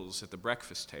nobles at the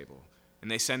breakfast table, and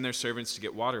they send their servants to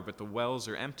get water, but the wells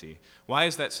are empty. Why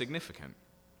is that significant?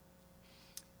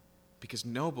 Because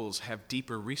nobles have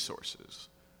deeper resources.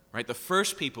 Right? The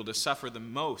first people to suffer the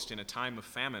most in a time of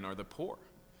famine are the poor.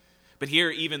 But here,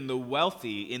 even the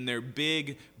wealthy in their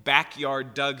big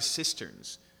backyard dug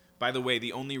cisterns. By the way,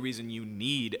 the only reason you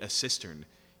need a cistern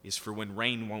is for when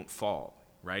rain won't fall.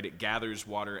 Right? It gathers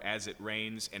water as it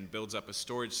rains and builds up a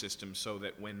storage system so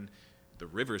that when the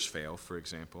rivers fail, for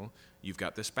example, you've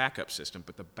got this backup system,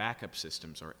 but the backup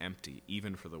systems are empty,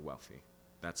 even for the wealthy.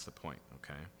 That's the point,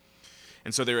 okay?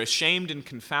 And so they're ashamed and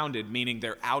confounded, meaning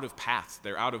they're out of paths,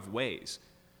 they're out of ways.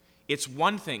 It's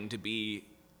one thing to be,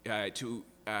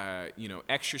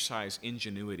 exercise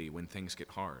ingenuity when things get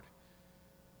hard.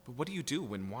 But what do you do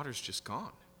when water's just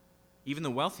gone? Even the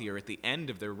wealthy are at the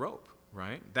end of their rope,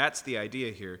 right? That's the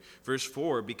idea here. Verse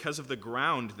 4, because of the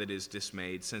ground that is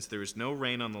dismayed, since there is no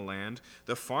rain on the land,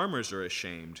 the farmers are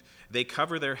ashamed. They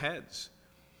cover their heads.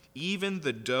 Even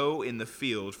the doe in the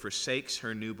field forsakes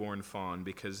her newborn fawn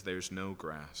because there's no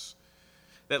grass.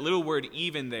 That little word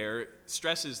even there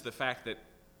stresses the fact that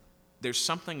there's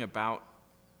something about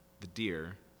the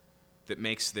deer that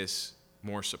makes this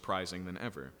more surprising than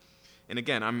ever. And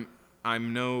again,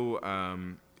 I'm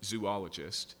no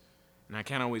zoologist, and I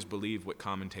can't always believe what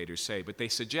commentators say, but they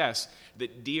suggest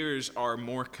that deers are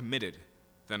more committed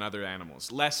than other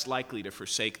animals, less likely to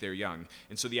forsake their young.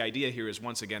 And so the idea here is,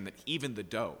 once again, that even the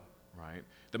doe, right,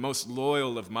 the most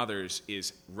loyal of mothers,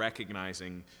 is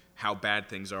recognizing how bad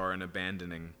things are and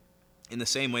abandoning In the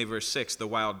same way, verse 6, the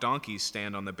wild donkeys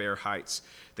stand on the bare heights.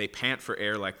 They pant for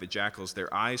air like the jackals.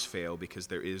 Their eyes fail because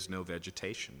there is no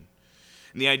vegetation.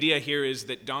 And the idea here is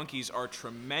that donkeys are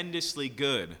tremendously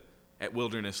good at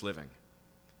wilderness living,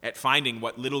 at finding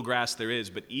what little grass there is,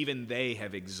 but even they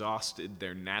have exhausted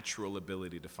their natural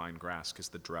ability to find grass because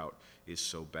the drought is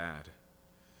so bad.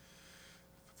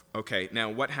 Okay, now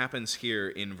what happens here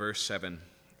in verse 7?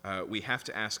 We have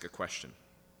to ask a question.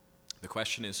 The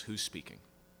question is, who's speaking?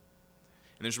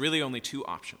 And there's really only two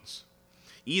options.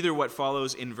 Either what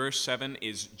follows in verse 7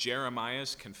 is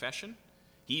Jeremiah's confession.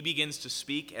 He begins to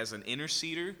speak as an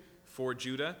interceder for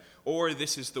Judah, or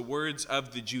this is the words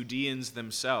of the Judeans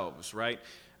themselves, right?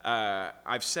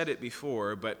 I've said it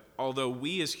before, but although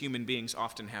we as human beings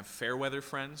often have fair weather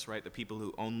friends, right, the people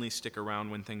who only stick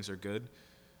around when things are good,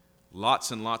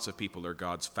 lots and lots of people are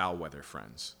God's foul weather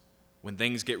friends. When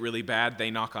things get really bad,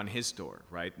 they knock on his door,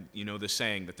 right? You know the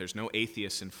saying that there's no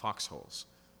atheists in foxholes,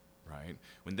 right?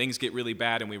 When things get really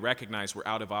bad and we recognize we're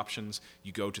out of options,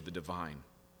 you go to the divine,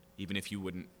 even if you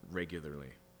wouldn't regularly,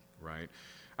 right?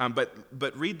 But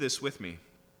read this with me.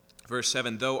 Verse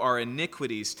 7, though our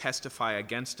iniquities testify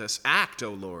against us, act,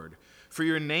 O Lord, for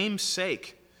your name's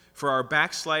sake, for our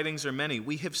backslidings are many.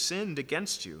 We have sinned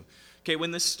against you. Okay,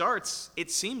 when this starts,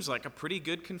 it seems like a pretty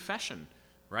good confession,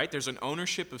 right? There's an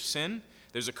ownership of sin.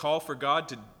 There's a call for God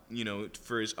to,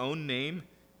 for his own name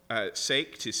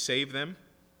sake to save them.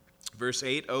 Verse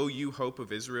 8, O you hope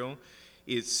of Israel,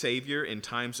 is Savior in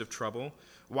times of trouble.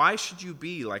 Why should you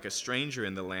be like a stranger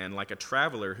in the land, like a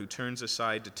traveler who turns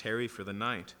aside to tarry for the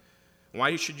night?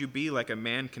 Why should you be like a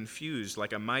man confused,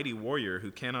 like a mighty warrior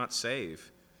who cannot save?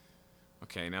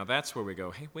 Okay, now that's where we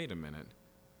go, hey, wait a minute.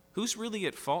 Who's really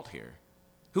at fault here?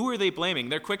 Who are they blaming?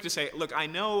 They're quick to say, look, I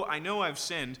know I've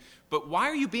sinned, but why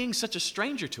are you being such a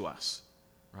stranger to us,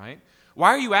 right?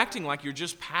 Why are you acting like you're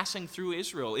just passing through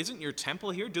Israel? Isn't your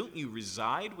temple here? Don't you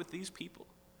reside with these people?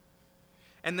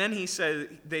 And then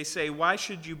they say, why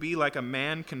should you be like a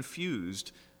man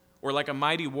confused or like a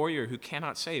mighty warrior who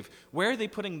cannot save? Where are they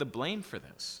putting the blame for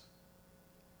this?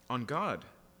 On God.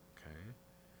 Okay.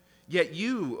 Yet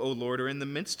you, O Lord, are in the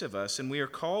midst of us, and we are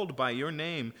called by your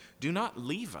name. Do not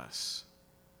leave us.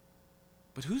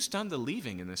 But who's done the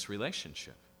leaving in this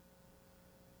relationship?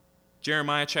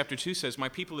 Jeremiah chapter 2 says, my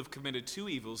people have committed two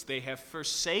evils. They have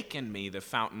forsaken me, the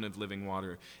fountain of living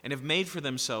water, and have made for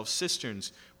themselves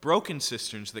cisterns, broken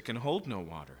cisterns that can hold no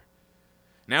water.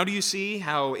 Now do you see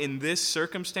how in this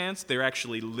circumstance they're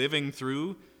actually living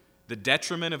through the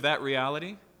detriment of that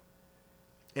reality?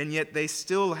 And yet they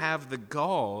still have the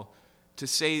gall to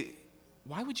say,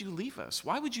 why would you leave us?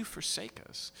 Why would you forsake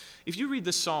us? If you read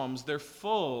the Psalms, they're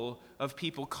full of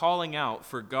people calling out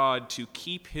for God to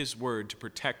keep his word to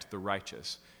protect the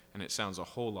righteous. And it sounds a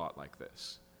whole lot like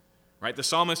this, right? The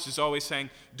psalmist is always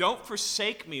saying, don't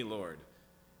forsake me, Lord.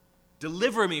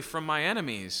 Deliver me from my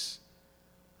enemies.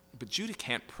 But Judah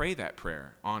can't pray that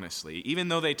prayer, honestly. Even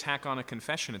though they tack on a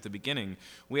confession at the beginning,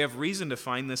 we have reason to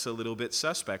find this a little bit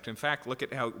suspect. In fact, look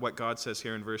at what God says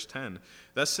here in verse 10.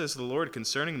 Thus says the Lord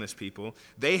concerning this people,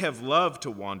 they have loved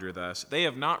to wander thus. They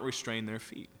have not restrained their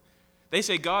feet. They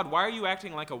say, God, why are you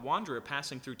acting like a wanderer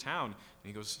passing through town? And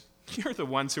he goes, you're the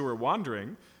ones who are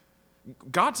wandering.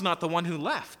 God's not the one who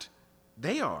left.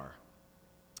 They are.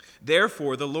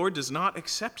 Therefore, the Lord does not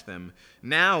accept them.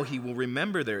 Now he will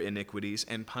remember their iniquities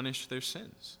and punish their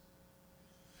sins.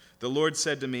 The Lord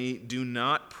said to me, do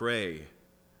not pray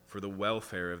for the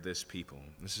welfare of this people.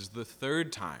 This is the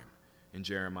third time in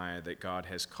Jeremiah that God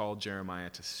has called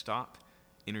Jeremiah to stop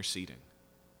interceding.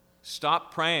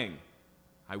 Stop praying.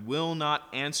 I will not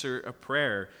answer a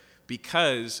prayer,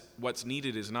 because what's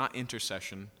needed is not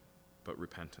intercession, but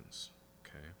repentance.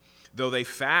 Okay? Though they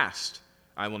fast,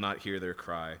 I will not hear their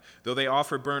cry. Though they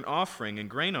offer burnt offering and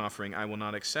grain offering, I will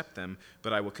not accept them,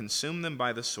 but I will consume them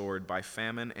by the sword, by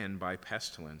famine, and by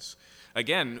pestilence.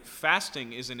 Again,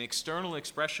 fasting is an external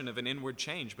expression of an inward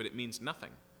change, but it means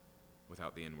nothing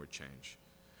without the inward change.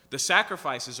 The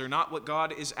sacrifices are not what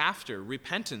God is after.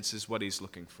 Repentance is what he's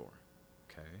looking for.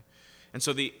 Okay? And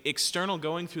so the external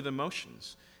going through the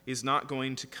motions is not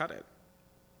going to cut it.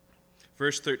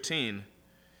 Verse 13,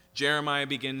 Jeremiah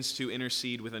begins to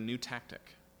intercede with a new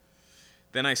tactic.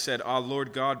 Then I said, Ah,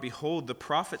 Lord God, behold, the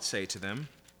prophets say to them,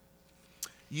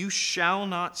 you shall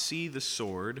not see the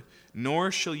sword,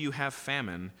 nor shall you have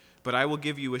famine, but I will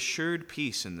give you assured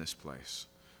peace in this place.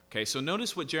 Okay, so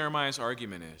notice what Jeremiah's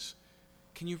argument is.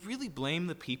 Can you really blame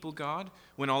the people, God,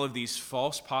 when all of these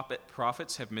false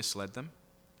prophets have misled them?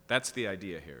 That's the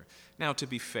idea here. Now, to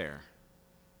be fair,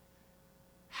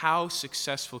 how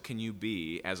successful can you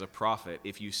be as a prophet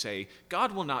if you say,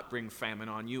 God will not bring famine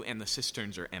on you and the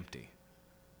cisterns are empty?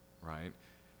 right?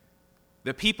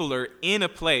 The people are in a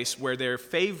place where their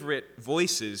favorite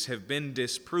voices have been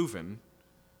disproven,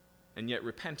 and yet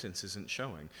repentance isn't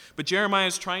showing. But Jeremiah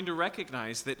is trying to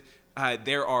recognize that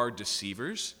there are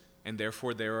deceivers, and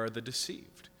therefore there are the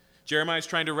deceived. Jeremiah is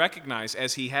trying to recognize,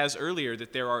 as he has earlier,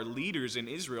 that there are leaders in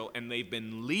Israel, and they've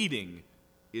been leading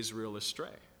Israel astray.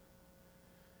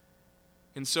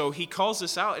 And so he calls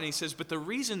this out, and he says, but the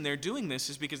reason they're doing this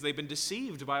is because they've been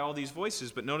deceived by all these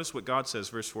voices. But notice what God says,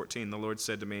 verse 14, the Lord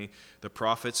said to me, the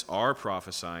prophets are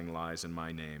prophesying lies in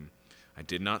my name. I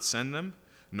did not send them,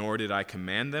 nor did I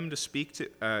command them to speak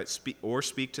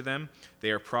to them.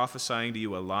 They are prophesying to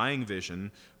you a lying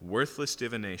vision, worthless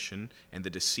divination, and the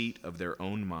deceit of their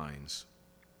own minds.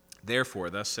 Therefore,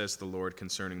 thus says the Lord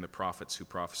concerning the prophets who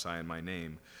prophesy in my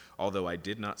name, although I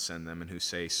did not send them, and who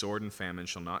say, sword and famine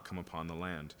shall not come upon the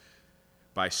land.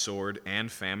 By sword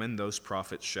and famine those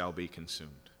prophets shall be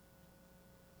consumed.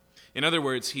 In other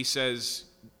words, he says,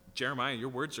 Jeremiah, your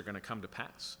words are going to come to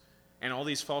pass. And all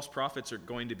these false prophets are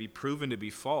going to be proven to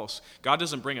be false. God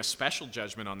doesn't bring a special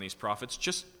judgment on these prophets,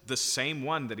 just the same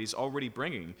one that he's already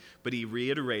bringing. But he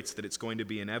reiterates that it's going to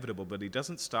be inevitable. But he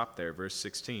doesn't stop there. Verse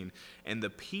 16, and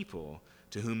the people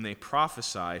to whom they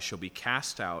prophesy shall be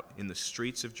cast out in the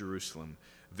streets of Jerusalem,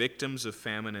 victims of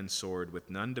famine and sword, with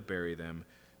none to bury them,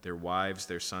 their wives,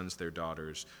 their sons, their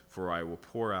daughters, for I will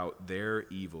pour out their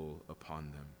evil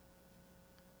upon them.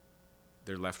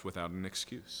 They're left without an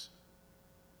excuse.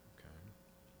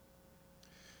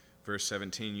 Verse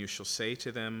 17, you shall say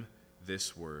to them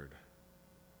this word.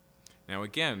 Now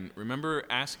again, remember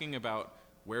asking about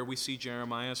where we see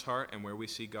Jeremiah's heart and where we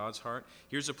see God's heart?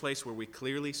 Here's a place where we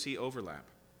clearly see overlap.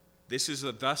 This is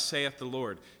the thus saith the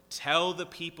Lord. Tell the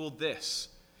people this.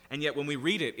 And yet when we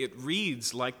read it, it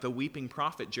reads like the weeping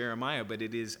prophet Jeremiah, but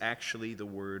it is actually the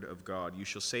word of God. You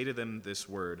shall say to them this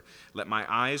word, let my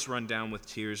eyes run down with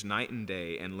tears night and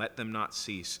day, and let them not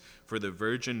cease, for the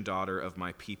virgin daughter of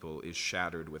my people is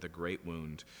shattered with a great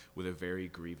wound, with a very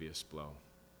grievous blow.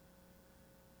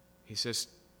 He says,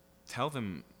 tell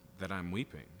them that I'm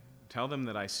weeping. Tell them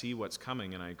that I see what's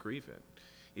coming and I grieve it.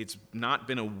 It's not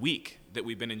been a week that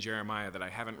we've been in Jeremiah that I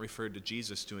haven't referred to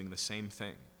Jesus doing the same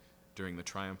thing during the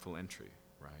triumphal entry,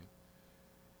 right?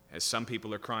 As some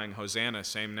people are crying, Hosanna,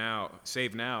 save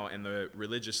now, and the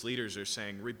religious leaders are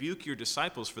saying, rebuke your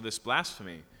disciples for this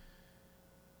blasphemy.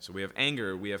 So we have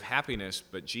anger, we have happiness,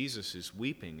 but Jesus is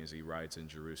weeping as he rides in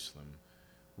Jerusalem.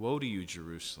 Woe to you,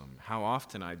 Jerusalem! How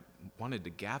often I wanted to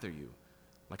gather you,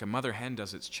 like a mother hen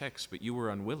does its chicks, but you were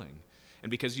unwilling. And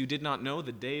because you did not know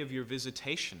the day of your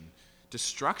visitation,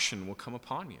 destruction will come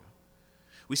upon you.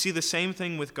 We see the same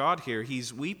thing with God here.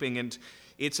 He's weeping, and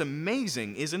it's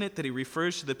amazing, isn't it, that he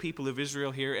refers to the people of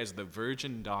Israel here as the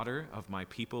virgin daughter of my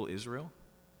people Israel?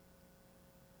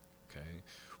 Okay.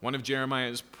 One of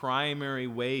Jeremiah's primary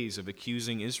ways of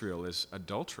accusing Israel is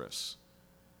adulterous.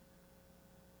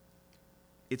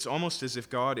 It's almost as if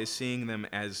God is seeing them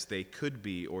as they could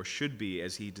be or should be,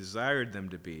 as he desired them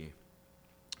to be.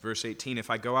 Verse 18,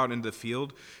 if I go out into the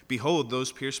field, behold,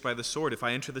 those pierced by the sword. If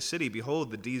I enter the city,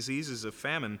 behold, the diseases of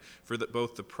famine, for that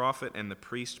both the prophet and the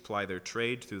priest ply their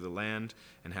trade through the land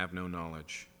and have no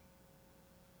knowledge.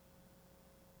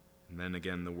 And then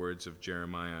again the words of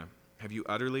Jeremiah, have you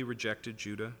utterly rejected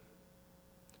Judah?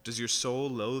 Does your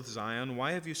soul loathe Zion?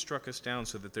 Why have you struck us down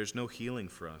so that there's no healing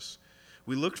for us?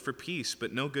 We looked for peace,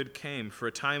 but no good came, for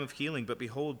a time of healing, but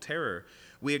behold, terror.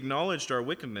 We acknowledged our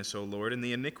wickedness, O Lord, and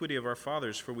the iniquity of our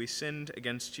fathers, for we sinned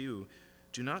against you.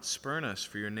 Do not spurn us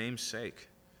for your name's sake.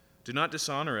 Do not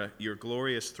dishonor your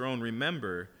glorious throne.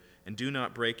 Remember, and do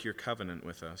not break your covenant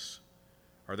with us.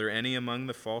 Are there any among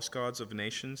the false gods of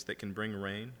nations that can bring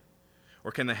rain?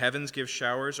 Or can the heavens give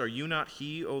showers? Are you not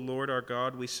he, O Lord our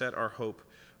God? We set our hope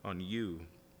on you,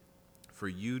 for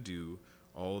you do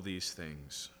all these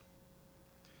things.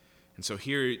 And so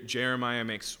here Jeremiah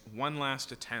makes one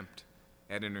last attempt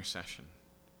at intercession.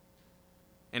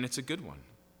 And it's a good one.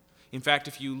 In fact,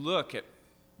 if you look at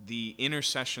the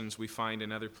intercessions we find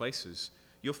in other places,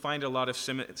 you'll find a lot of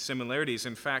similarities.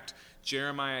 In fact,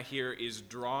 Jeremiah here is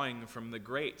drawing from the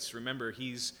greats. Remember,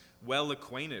 he's well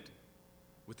acquainted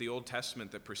with the Old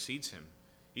Testament that precedes him.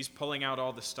 He's pulling out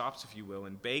all the stops, if you will,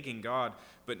 and begging God.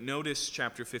 But notice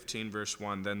chapter 15, verse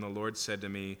 1, then the Lord said to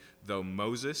me, though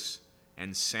Moses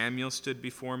and Samuel stood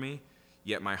before me,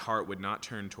 yet my heart would not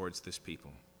turn towards this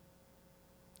people.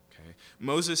 Okay.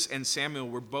 Moses and Samuel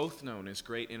were both known as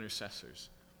great intercessors.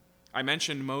 I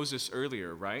mentioned Moses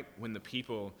earlier, right? When the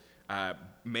people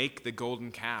make the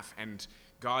golden calf, and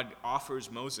God offers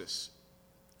Moses,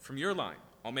 from your line,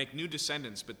 I'll make new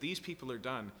descendants, but these people are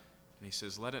done. And he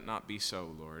says, let it not be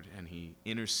so, Lord. And he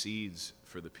intercedes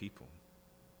for the people.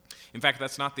 In fact,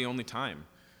 that's not the only time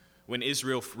when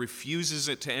Israel refuses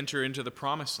it to enter into the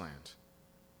promised land.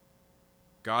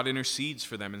 God intercedes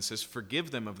for them and says,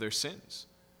 forgive them of their sins.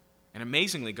 And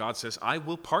amazingly, God says, I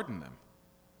will pardon them.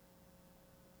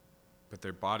 But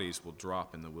their bodies will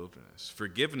drop in the wilderness.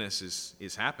 Forgiveness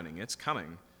is happening. It's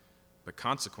coming. But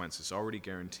consequence is already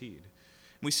guaranteed.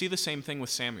 We see the same thing with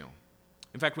Samuel.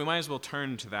 In fact, we might as well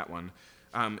turn to that one.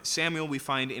 Samuel we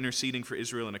find interceding for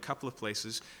Israel in a couple of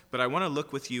places, but I want to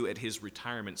look with you at his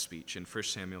retirement speech in 1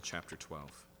 Samuel chapter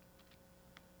 12.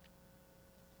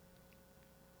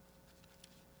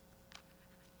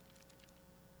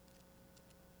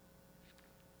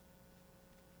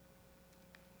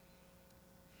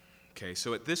 Okay,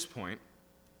 so at this point,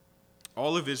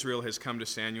 all of Israel has come to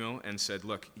Samuel and said,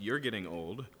 look, you're getting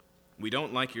old. We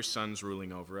don't like your sons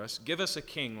ruling over us. Give us a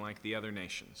king like the other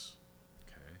nations.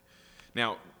 Okay.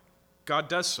 Now, God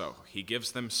does so. He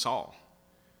gives them Saul.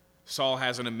 Saul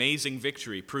has an amazing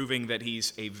victory, proving that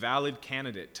he's a valid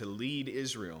candidate to lead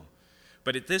Israel.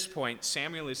 But at this point,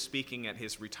 Samuel is speaking at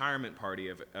his retirement party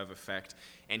of effect,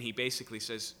 and he basically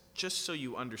says, just so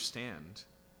you understand,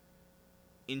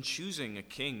 in choosing a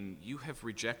king, you have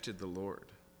rejected the Lord.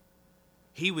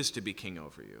 He was to be king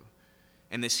over you.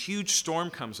 And this huge storm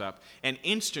comes up, and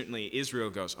instantly Israel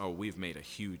goes, oh, we've made a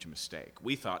huge mistake.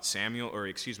 We thought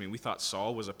we thought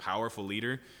Saul was a powerful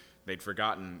leader. They'd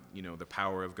forgotten, the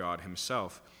power of God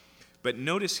himself. But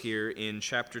notice here in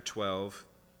chapter 12,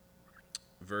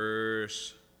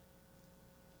 verse...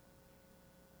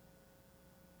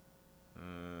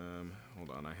 hold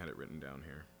on, I had it written down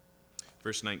here.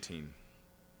 Verse 19.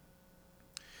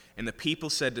 And the people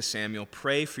said to Samuel,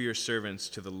 pray for your servants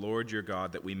to the Lord your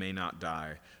God that we may not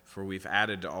die, for we've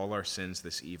added to all our sins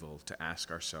this evil to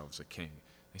ask ourselves a king.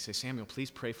 They say, Samuel,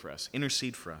 please pray for us.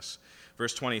 Intercede for us.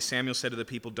 Verse 20, Samuel said to the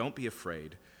people, don't be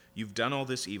afraid. You've done all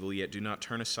this evil, yet do not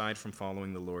turn aside from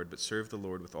following the Lord, but serve the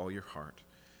Lord with all your heart.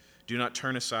 Do not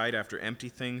turn aside after empty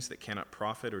things that cannot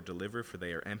profit or deliver, for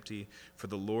they are empty. For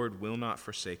the Lord will not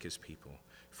forsake his people,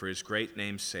 for his great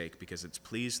name's sake, because it's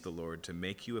pleased the Lord to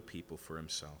make you a people for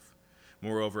himself.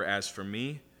 Moreover, as for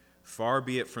me, far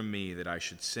be it from me that I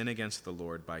should sin against the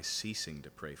Lord by ceasing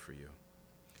to pray for you.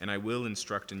 And I will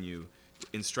instruct you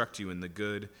in the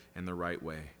good and the right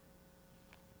way.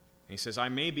 And he says, I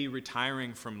may be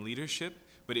retiring from leadership,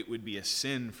 but it would be a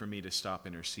sin for me to stop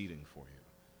interceding for you.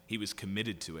 He was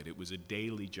committed to it. It was a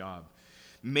daily job.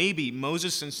 Maybe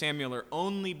Moses and Samuel are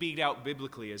only beat out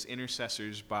biblically as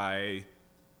intercessors by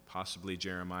possibly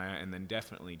Jeremiah, and then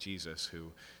definitely Jesus,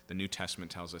 who the New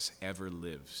Testament tells us ever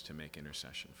lives to make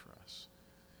intercession for us.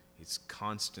 He's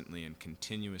constantly and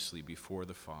continuously before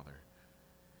the Father,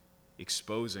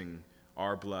 exposing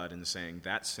our blood and saying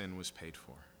that sin was paid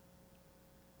for.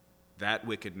 That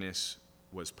wickedness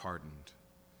was pardoned.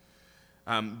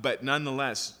 But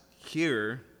nonetheless,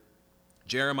 here,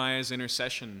 Jeremiah's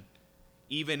intercession,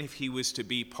 even if he was to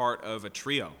be part of a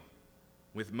trio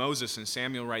with Moses and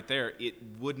Samuel right there, it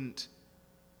wouldn't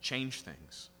change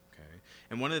things. Okay?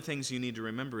 And one of the things you need to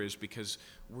remember is because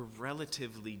we're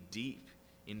relatively deep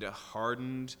into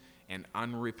hardened and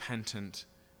unrepentant,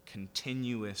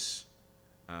 continuous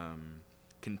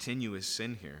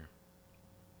sin here.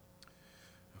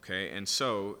 Okay, and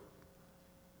so,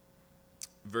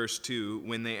 verse 2,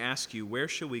 when they ask you, where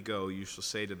shall we go? You shall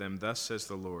say to them, thus says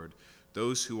the Lord,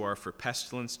 those who are for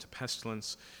pestilence to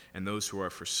pestilence, and those who are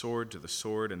for sword to the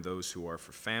sword, and those who are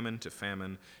for famine to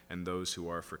famine, and those who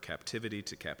are for captivity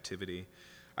to captivity.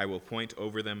 I will point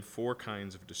over them 4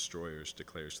 kinds of destroyers,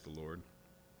 declares the Lord.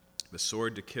 The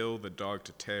sword to kill, the dog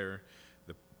to tear,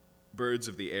 the birds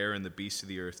of the air and the beasts of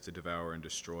the earth to devour and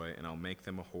destroy, and I'll make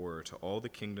them a horror to all the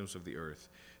kingdoms of the earth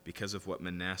because of what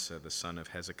Manasseh, the son of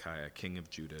Hezekiah, king of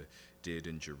Judah, did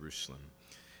in Jerusalem.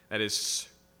 That is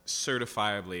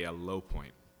certifiably a low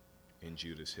point in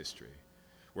Judah's history,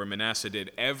 where Manasseh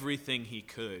did everything he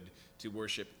could to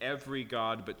worship every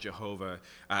god but Jehovah,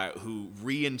 who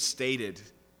reinstated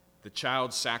the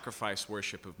child sacrifice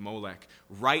worship of Molech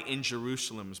right in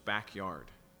Jerusalem's backyard,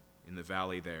 in the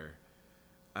valley there.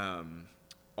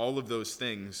 All of those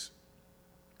things.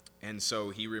 And so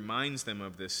he reminds them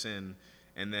of this sin.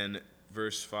 And then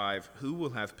verse 5, who will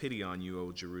have pity on you,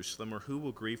 O Jerusalem, or who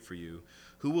will grieve for you?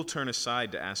 Who will turn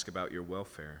aside to ask about your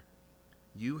welfare?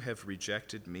 You have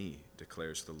rejected me,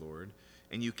 declares the Lord,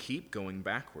 and you keep going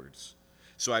backwards.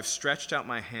 So I've stretched out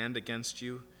my hand against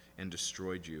you and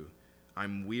destroyed you.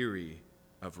 I'm weary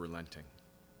of relenting.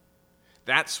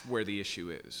 That's where the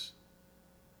issue is.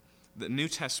 The New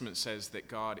Testament says that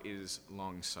God is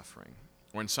long-suffering,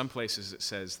 or in some places it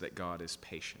says that God is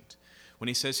patient. When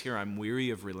he says here, I'm weary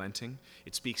of relenting,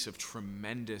 it speaks of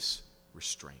tremendous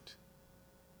restraint.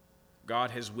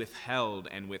 God has withheld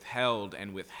and withheld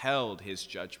and withheld his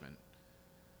judgment,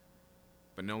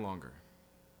 but no longer.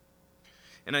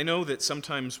 And I know that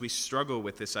sometimes we struggle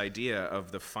with this idea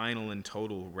of the final and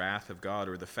total wrath of God,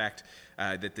 or the fact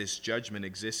that this judgment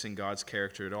exists in God's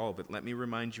character at all. But let me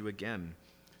remind you again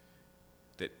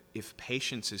that if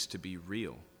patience is to be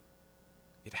real,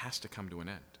 it has to come to an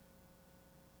end.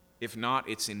 If not,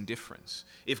 it's indifference.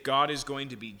 If God is going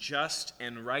to be just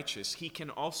and righteous, he can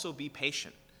also be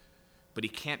patient, but he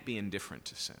can't be indifferent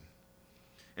to sin.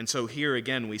 And so here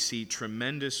again we see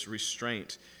tremendous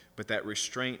restraint, but that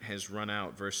restraint has run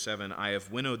out. Verse 7, I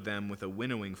have winnowed them with a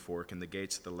winnowing fork in the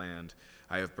gates of the land.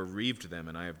 I have bereaved them,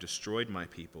 and I have destroyed my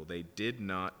people. They did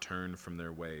not turn from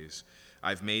their ways.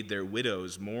 I've made their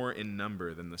widows more in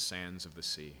number than the sands of the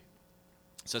sea.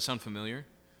 Does that sound familiar?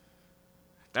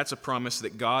 That's a promise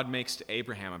that God makes to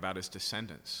Abraham about his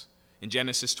descendants. In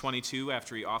Genesis 22,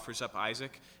 after he offers up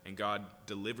Isaac, and God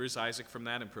delivers Isaac from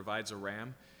that and provides a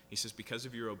ram, he says, because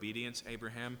of your obedience,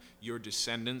 Abraham, your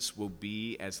descendants will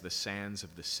be as the sands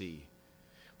of the sea.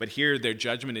 But here their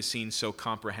judgment is seen so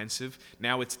comprehensive,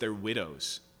 now it's their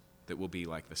widows that will be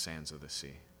like the sands of the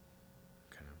sea.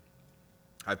 Okay.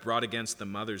 I've brought against the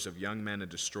mothers of young men a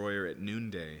destroyer at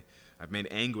noonday. I've made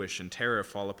anguish and terror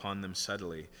fall upon them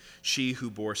suddenly. She who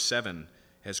bore 7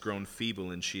 has grown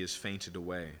feeble, and she has fainted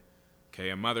away. Okay,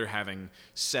 a mother having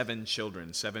 7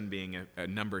 children, 7 being a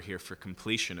number here for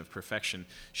completion of perfection.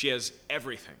 She has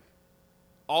everything,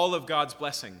 all of God's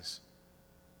blessings,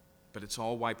 but it's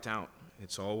all wiped out.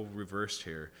 It's all reversed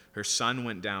here. Her son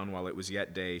went down while it was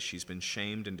yet day. She's been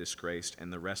shamed and disgraced,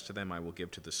 and the rest of them I will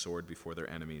give to the sword before their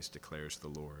enemies, declares the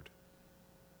Lord.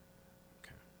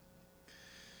 Okay.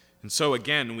 And so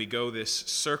again, we go this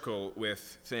circle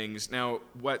with things. Now,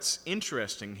 what's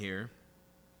interesting here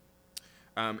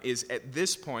is at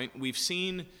this point, we've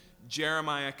seen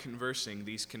Jeremiah conversing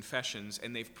these confessions,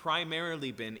 and they've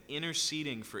primarily been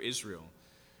interceding for Israel.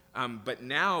 But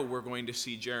now we're going to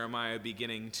see Jeremiah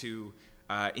beginning to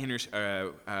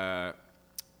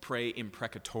pray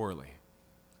imprecatorily.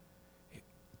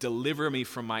 Deliver me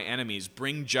from my enemies.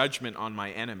 Bring judgment on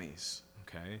my enemies.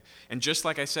 Okay? And just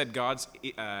like I said, God's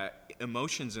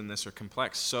emotions in this are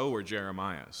complex. So are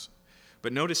Jeremiah's.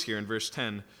 But notice here in verse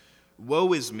 10,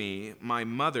 woe is me, my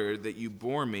mother, that you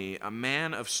bore me, a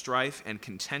man of strife and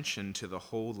contention to the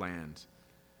whole land.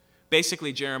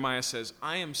 Basically, Jeremiah says,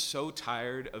 I am so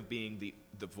tired of being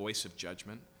the voice of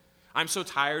judgment. I'm so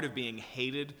tired of being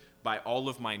hated by all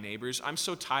of my neighbors. I'm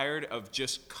so tired of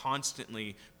just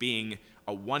constantly being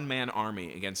a one-man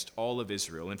army against all of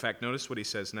Israel. In fact, notice what he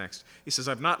says next. He says,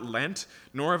 I've not lent,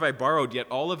 nor have I borrowed, yet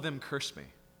all of them curse me.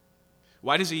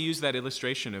 Why does he use that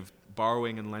illustration of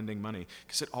borrowing and lending money?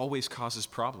 Because it always causes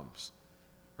problems,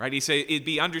 right? He said, it'd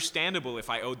be understandable if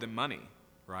I owed them money,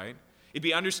 right? It'd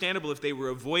be understandable if they were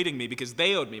avoiding me because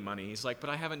they owed me money. He's like, but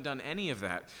I haven't done any of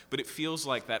that. But it feels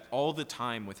like that all the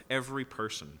time with every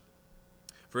person.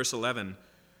 Verse 11,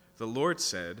 the Lord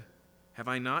said, have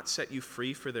I not set you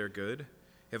free for their good?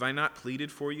 Have I not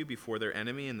pleaded for you before their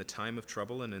enemy in the time of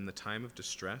trouble and in the time of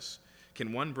distress?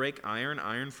 Can one break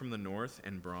iron from the north,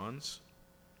 and bronze?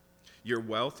 Your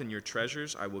wealth and your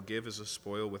treasures I will give as a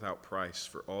spoil without price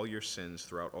for all your sins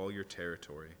throughout all your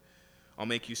territory. I'll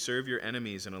make you serve your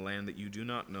enemies in a land that you do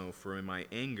not know, for in my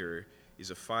anger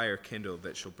is a fire kindled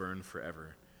that shall burn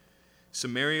forever.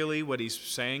 Summarily, what he's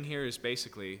saying here is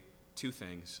basically 2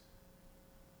 things.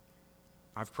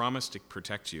 I've promised to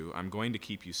protect you. I'm going to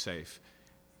keep you safe.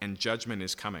 And judgment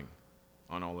is coming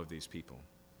on all of these people.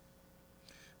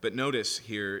 But notice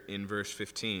here in verse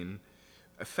 15,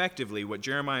 effectively, what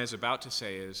Jeremiah is about to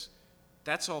say is,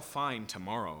 that's all fine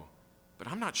tomorrow, but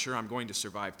I'm not sure I'm going to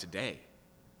survive today,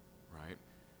 right?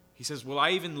 He says, will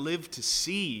I even live to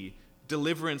see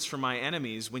deliverance from my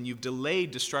enemies when you've delayed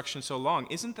destruction so long?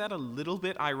 Isn't that a little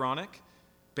bit ironic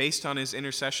based on his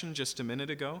intercession just a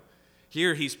minute ago?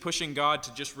 Here he's pushing God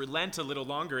to just relent a little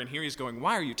longer, and here he's going,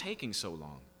 why are you taking so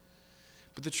long?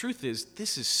 But the truth is,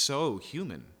 this is so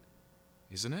human,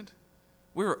 isn't it?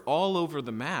 We're all over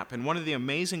the map. And one of the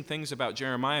amazing things about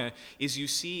Jeremiah is you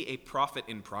see a prophet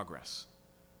in progress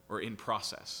or in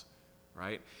process,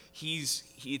 right?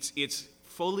 It's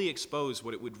fully exposed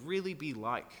what it would really be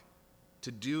like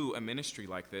to do a ministry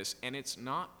like this, and it's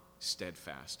not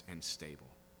steadfast and stable.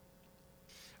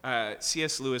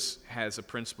 C.S. Lewis has a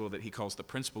principle that he calls the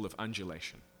principle of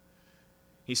undulation.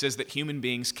 He says that human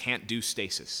beings can't do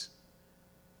stasis.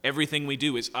 Everything we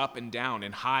do is up and down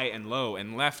and high and low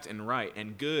and left and right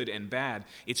and good and bad.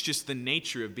 It's just the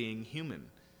nature of being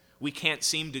human. We can't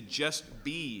seem to just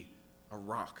be a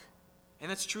rock.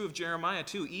 And that's true of Jeremiah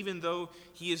too. Even though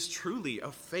he is truly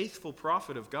a faithful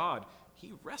prophet of God,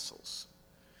 He wrestles.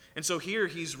 And so here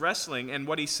he's wrestling, and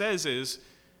what he says is,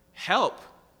 help.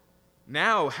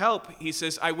 Now, help. He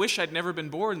says, I wish I'd never been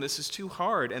born. This is too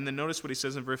hard. And then notice what he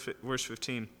says in verse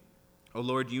 15. O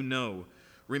Lord, you know,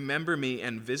 remember me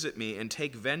and visit me and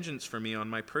take vengeance for me on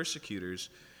my persecutors.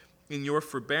 In your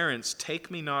forbearance,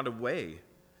 take me not away.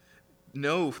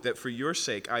 Know that for your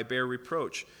sake I bear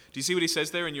reproach. Do you see what he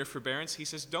says there in your forbearance? He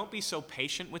says, don't be so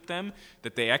patient with them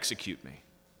that they execute me.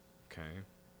 Okay.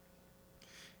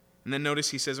 And then notice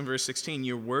he says in verse 16,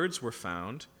 your words were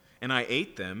found, and I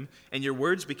ate them, and your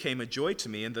words became a joy to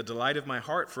me and the delight of my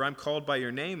heart, for I'm called by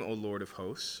your name, O Lord of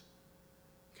hosts.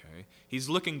 Okay. He's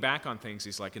looking back on things.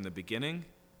 He's like, in the beginning,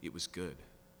 it was good.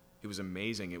 It was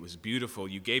amazing. It was beautiful.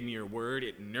 You gave me your word.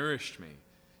 It nourished me.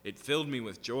 It filled me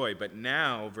with joy. But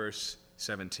now, verse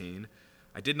 17,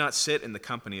 I did not sit in the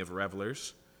company of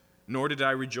revelers, nor did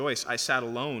I rejoice. I sat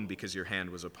alone because your hand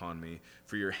was upon me,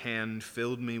 for your hand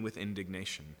filled me with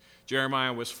indignation.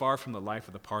 Jeremiah was far from the life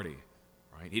of the party,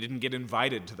 right? He didn't get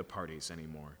invited to the parties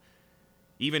anymore.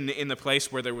 Even in the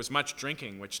place where there was much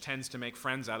drinking, which tends to make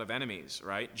friends out of enemies,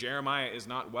 right? Jeremiah is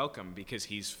not welcome because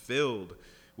he's filled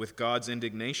with God's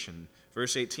indignation.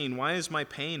 Verse 18, why is my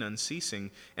pain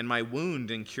unceasing and my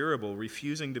wound incurable,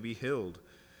 refusing to be healed?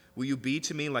 Will you be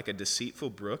to me like a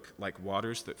deceitful brook, like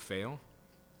waters that fail?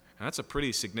 And that's a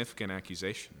pretty significant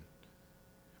accusation.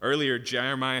 Earlier,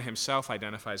 Jeremiah himself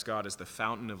identifies God as the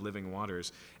fountain of living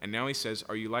waters. And now he says,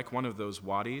 are you like one of those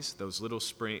wadis, those little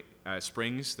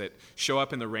springs that show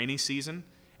up in the rainy season?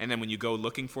 And then when you go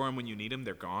looking for them when you need them,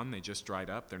 they're gone. They just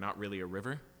dried up. They're not really a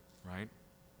river, right?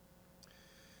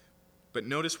 But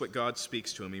notice what God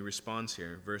speaks to him. He responds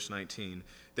here, verse 19.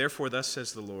 Therefore, thus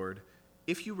says the Lord,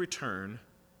 if you return,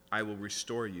 I will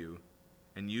restore you,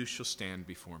 and you shall stand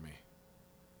before me.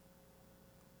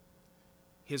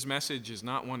 His message is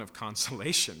not one of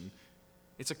consolation.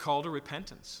 It's a call to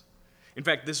repentance. In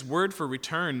fact, this word for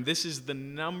return, this is the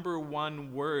number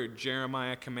one word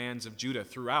Jeremiah commands of Judah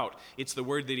throughout. It's the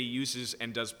word that he uses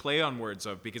and does play on words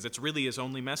of because it's really his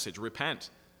only message, repent.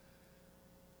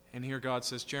 And here God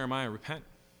says, Jeremiah, repent.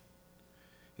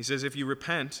 He says, if you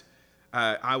repent,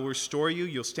 I will restore you,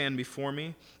 you'll stand before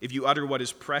me. If you utter what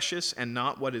is precious and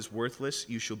not what is worthless,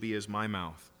 you shall be as my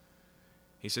mouth.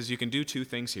 He says you can do two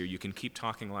things here. You can keep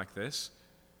talking like this,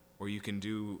 or you can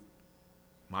do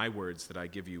my words that I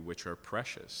give you, which are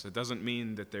precious. It doesn't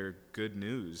mean that they're good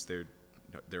news.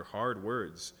 They're hard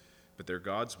words, but they're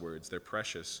God's words. They're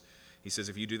precious. He says,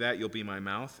 if you do that, you'll be my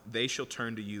mouth. They shall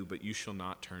turn to you, but you shall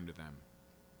not turn to them.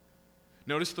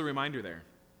 Notice the reminder there.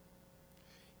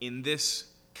 In this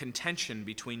contention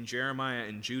between Jeremiah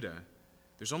and Judah,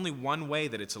 there's only one way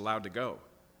that it's allowed to go.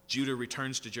 Judah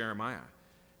returns to Jeremiah.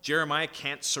 Jeremiah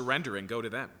can't surrender and go to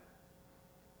them,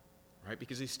 right?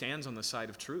 Because he stands on the side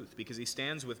of truth, because he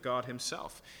stands with God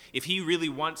himself. If he really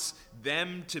wants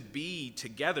them to be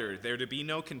together, there to be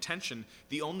no contention,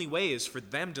 the only way is for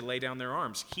them to lay down their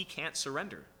arms. He can't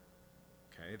surrender.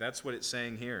 Okay, that's what it's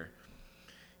saying here.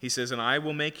 He says, and I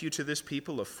will make you to this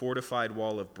people a fortified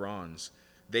wall of bronze.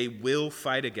 They will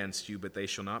fight against you, but they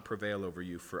shall not prevail over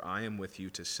you, for I am with you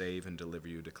to save and deliver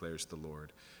you, declares the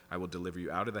Lord. I will deliver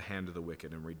you out of the hand of the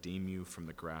wicked and redeem you from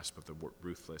the grasp of the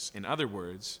ruthless. In other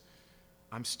words,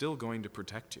 I'm still going to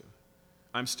protect you.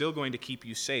 I'm still going to keep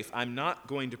you safe. I'm not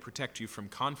going to protect you from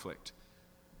conflict,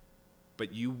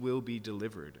 but you will be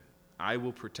delivered. I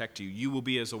will protect you. You will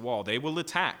be as a wall. They will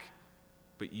attack,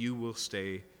 but you will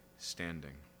stay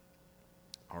standing.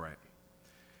 All right.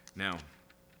 Now,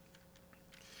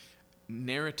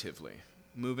 narratively,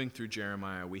 moving through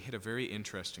Jeremiah, we hit a very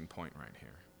interesting point right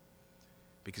here.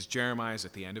 Because Jeremiah is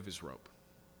at the end of his rope.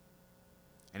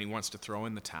 And he wants to throw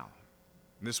in the towel.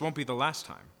 And this won't be the last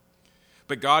time.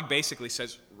 But God basically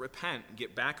says, repent,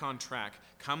 get back on track,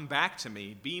 come back to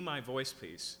me, be my voice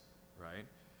piece, right?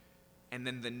 And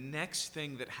then the next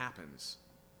thing that happens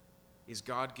is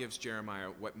God gives Jeremiah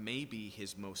what may be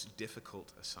his most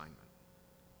difficult assignment.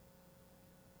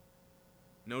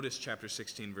 Notice chapter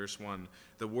 16, verse 1.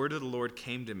 The word of the Lord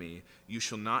came to me, you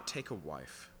shall not take a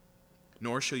wife,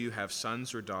 nor shall you have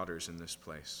sons or daughters in this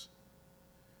place.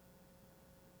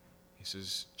 He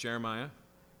says, Jeremiah,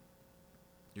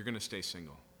 you're going to stay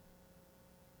single.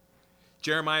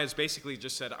 Jeremiah has basically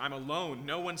just said, I'm alone,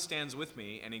 no one stands with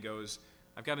me. And he goes,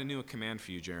 I've got a new command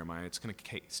for you, Jeremiah. It's going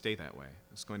to stay that way.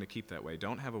 It's going to keep that way.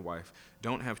 Don't have a wife.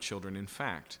 Don't have children. In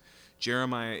fact,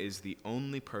 Jeremiah is the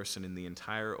only person in the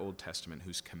entire Old Testament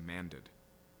who's commanded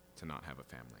to not have a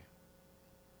family.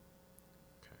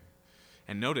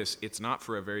 And notice, it's not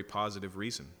for a very positive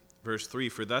reason. Verse 3,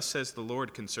 for thus says the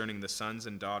Lord concerning the sons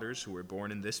and daughters who were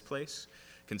born in this place,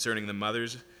 Concerning the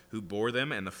mothers who bore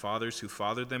them and the fathers who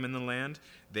fathered them in the land,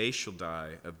 they shall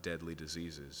die of deadly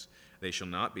diseases. They shall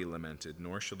not be lamented,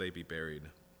 nor shall they be buried.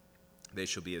 They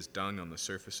shall be as dung on the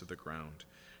surface of the ground.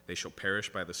 They shall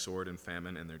perish by the sword and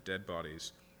famine, and their dead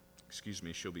bodies,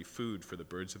 shall be food for the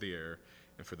birds of the air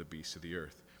and for the beasts of the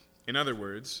earth. In other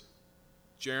words,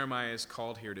 Jeremiah is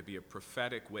called here to be a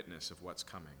prophetic witness of what's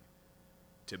coming,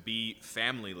 to be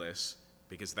familyless,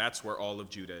 because that's where all of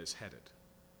Judah is headed.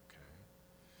 Okay.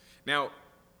 Now,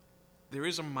 there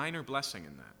is a minor blessing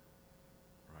in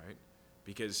that, right?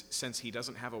 Because since he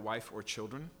doesn't have a wife or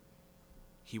children,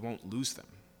 he won't lose them.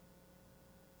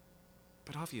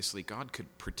 But obviously, God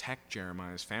could protect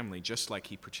Jeremiah's family just like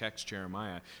he protects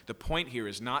Jeremiah. The point here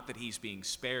is not that he's being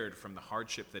spared from the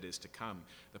hardship that is to come.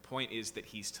 The point is that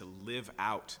he's to live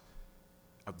out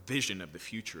a vision of the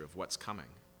future of what's coming.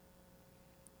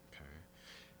 Okay.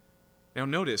 Now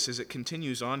notice as it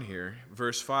continues on here,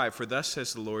 verse 5, "For thus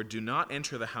says the Lord, do not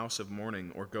enter the house of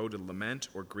mourning or go to lament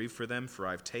or grieve for them, for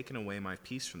I've taken away my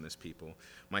peace from this people.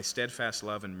 My steadfast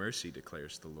love and mercy,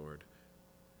 declares the Lord.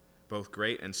 Both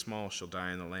great and small shall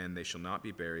die in the land. They shall not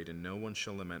be buried, and no one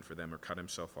shall lament for them or cut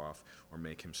himself off or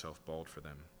make himself bald for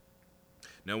them.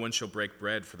 No one shall break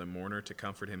bread for the mourner to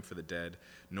comfort him for the dead,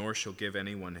 nor shall give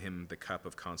anyone him the cup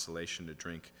of consolation to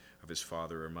drink of his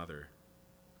father or mother."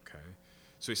 Okay.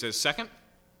 So he says, second,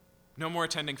 no more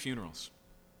attending funerals.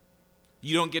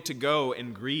 You don't get to go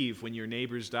and grieve when your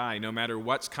neighbors die, no matter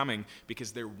what's coming,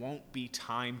 because there won't be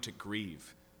time to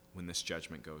grieve when this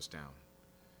judgment goes down.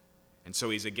 And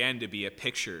so he's again to be a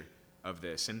picture of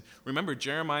this. And remember,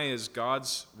 Jeremiah is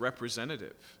God's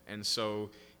representative. And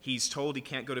so he's told he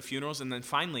can't go to funerals, and then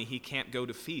finally he can't go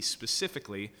to feasts,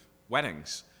 specifically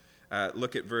weddings.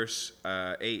 Look at verse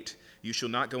 8. "You shall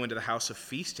not go into the house of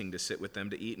feasting to sit with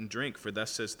them to eat and drink, for thus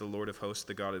says the Lord of hosts,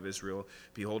 the God of Israel,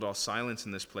 behold, I'll silence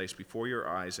in this place before your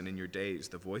eyes and in your days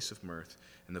the voice of mirth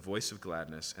and the voice of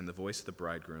gladness and the voice of the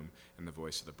bridegroom and the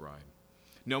voice of the bride."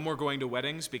 No more going to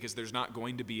weddings because there's not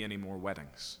going to be any more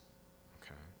weddings.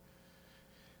 Okay.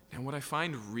 Now, what I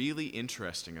find really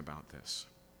interesting about this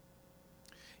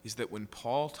is that when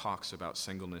Paul talks about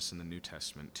singleness in the New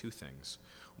Testament, two things.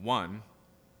 One,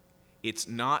 it's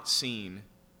not seen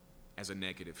as a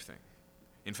negative thing.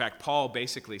 In fact, Paul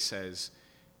basically says,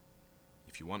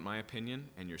 if you want my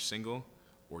opinion and you're single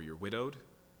or you're widowed,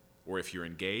 or if you're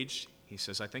engaged, he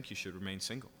says, I think you should remain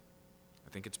single.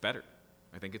 I think it's better.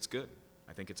 I think it's good.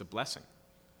 I think it's a blessing.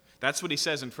 That's what he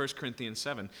says in 1 Corinthians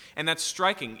 7. And that's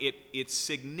striking. It's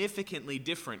significantly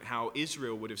different how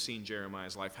Israel would have seen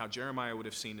Jeremiah's life, how Jeremiah would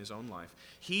have seen his own life.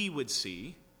 He would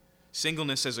see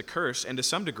singleness as a curse, and to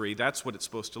some degree, that's what it's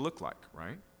supposed to look like,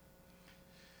 right?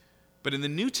 But in the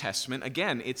New Testament,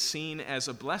 again, it's seen as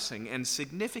a blessing, and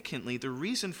significantly, the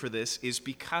reason for this is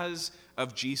because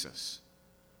of Jesus.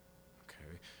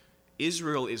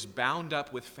 Israel is bound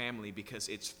up with family because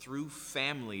it's through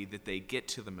family that they get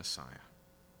to the Messiah.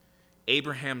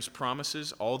 Abraham's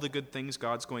promises, all the good things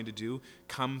God's going to do,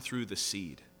 come through the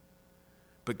seed.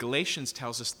 But Galatians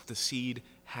tells us that the seed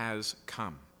has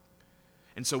come.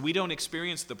 And so we don't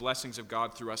experience the blessings of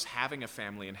God through us having a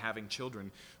family and having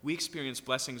children. We experience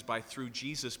blessings through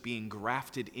Jesus being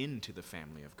grafted into the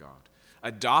family of God,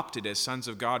 adopted as sons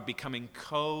of God, becoming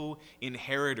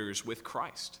co-inheritors with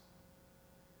Christ.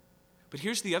 But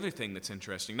here's the other thing that's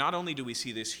interesting. Not only do we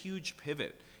see this huge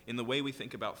pivot in the way we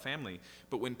think about family,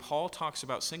 but when Paul talks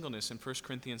about singleness in 1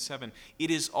 Corinthians 7, it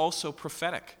is also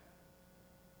prophetic.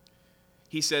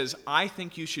 He says, I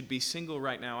think you should be single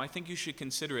right now. I think you should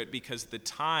consider it because the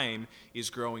time is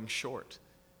growing short.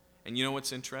 And you know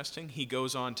what's interesting? He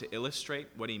goes on to illustrate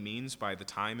what he means by the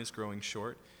time is growing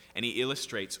short, and he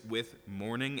illustrates with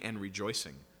mourning and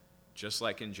rejoicing, just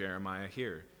like in Jeremiah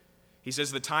here. He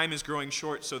says the time is growing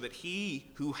short so that he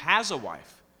who has a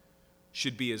wife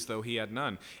should be as though he had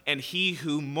none, and he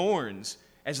who mourns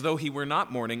as though he were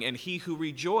not mourning, and he who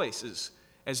rejoices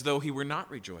as though he were not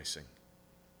rejoicing.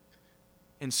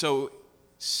 And so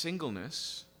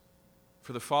singleness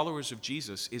for the followers of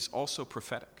Jesus is also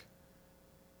prophetic.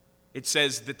 It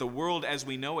says that the world as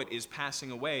we know it is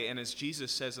passing away, and as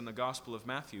Jesus says in the Gospel of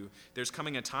Matthew, there's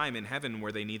coming a time in heaven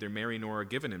where they neither marry nor are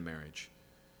given in marriage.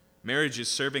 Marriage is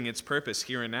serving its purpose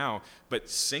here and now, but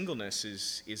singleness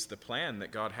is the plan that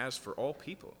God has for all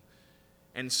people.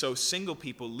 And so single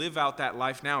people live out that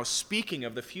life now, speaking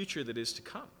of the future that is to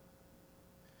come.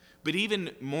 But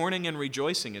even mourning and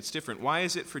rejoicing, it's different. Why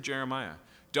is it for Jeremiah?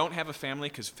 Don't have a family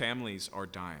because families are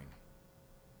dying.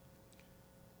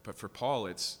 But for Paul,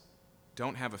 it's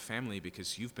don't have a family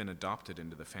because you've been adopted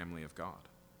into the family of God.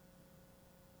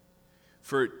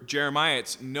 For Jeremiah,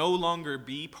 it's no longer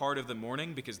be part of the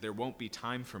mourning because there won't be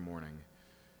time for mourning.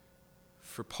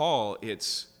 for Paul,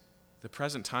 it's the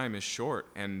present time is short,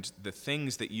 and the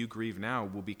things that you grieve now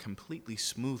will be completely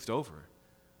smoothed over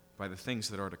by the things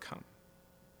that are to come.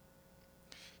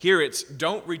 Here it's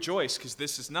don't rejoice, because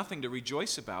this is nothing to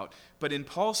rejoice about. But in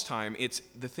Paul's time, it's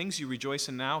the things you rejoice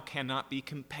in now cannot be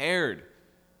compared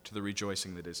to the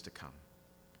rejoicing that is to come.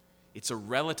 It's a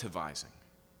relativizing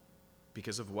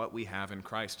because of what we have in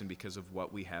Christ and because of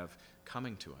what we have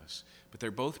coming to us. But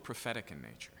they're both prophetic in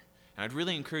nature. And I'd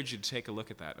really encourage you to take a look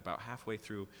at that about halfway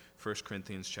through 1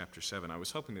 Corinthians chapter 7. I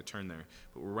was hoping to turn there,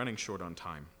 but we're running short on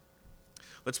time.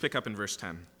 Let's pick up in verse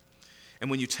 10. And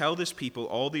when you tell this people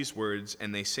all these words,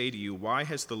 and they say to you, why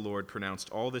has the Lord pronounced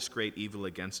all this great evil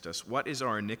against us? What is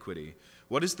our iniquity?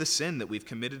 What is the sin that we've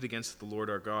committed against the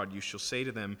Lord our God? You shall say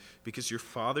to them, because your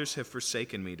fathers have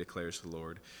forsaken me, declares the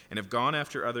Lord, and have gone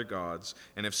after other gods,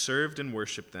 and have served and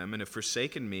worshipped them, and have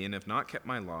forsaken me, and have not kept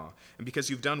my law, and because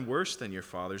you've done worse than your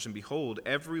fathers, and behold,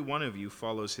 every one of you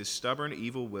follows his stubborn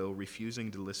evil will, refusing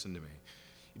to listen to me.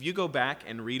 If you go back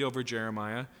and read over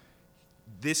Jeremiah,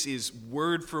 this is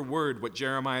word for word what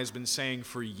Jeremiah has been saying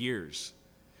for years.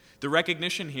 The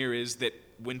recognition here is that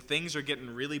when things are getting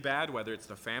really bad, whether it's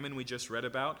the famine we just read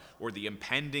about or the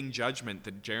impending judgment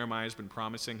that Jeremiah has been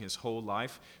promising his whole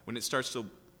life, when it starts to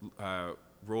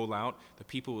roll out, the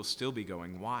people will still be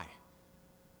going, why?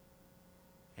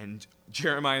 And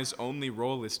Jeremiah's only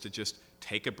role is to just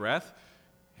take a breath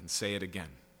and say it again.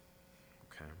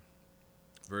 Okay.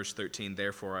 Verse 13,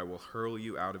 therefore I will hurl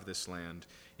you out of this land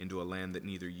into a land that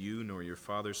neither you nor your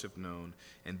fathers have known,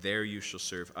 and there you shall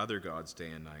serve other gods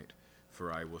day and night,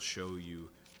 for I will show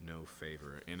you no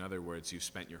favor. In other words, you've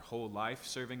spent your whole life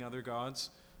serving other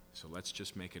gods, so let's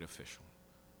just make it official.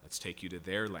 Let's take you to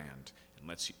their land, and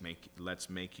let's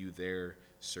make you their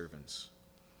servants.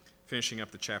 Finishing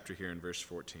up the chapter here in verse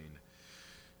 14.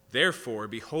 Therefore,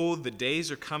 behold, the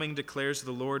days are coming, declares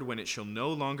the Lord, when it shall no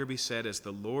longer be said, as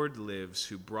the Lord lives,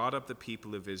 who brought up the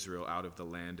people of Israel out of the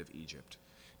land of Egypt.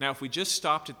 Now, if we just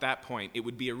stopped at that point, it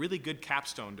would be a really good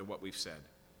capstone to what we've said.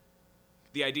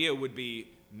 The idea would be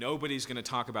nobody's going to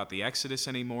talk about the Exodus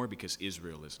anymore because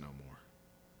Israel is no more.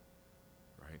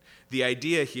 Right? The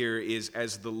idea here is,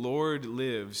 as the Lord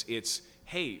lives, it's,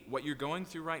 hey, what you're going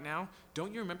through right now,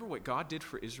 don't you remember what God did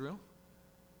for Israel?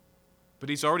 But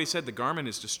he's already said the garment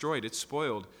is destroyed, it's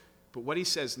spoiled. But what he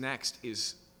says next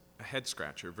is a head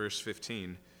scratcher, verse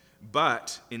 15.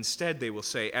 But instead they will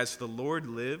say, as the Lord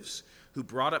lives, who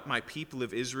brought up my people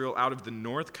of Israel out of the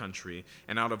north country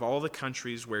and out of all the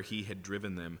countries where he had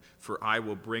driven them, for I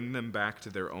will bring them back to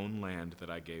their own land that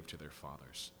I gave to their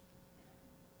fathers.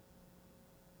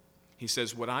 He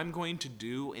says, what I'm going to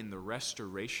do in the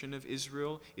restoration of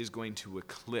Israel is going to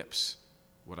eclipse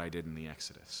what I did in the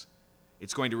Exodus.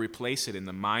 It's going to replace it in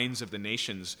the minds of the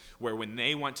nations, where when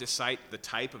they want to cite the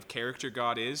type of character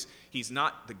God is, he's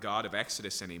not the God of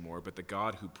Exodus anymore, but the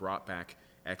God who brought back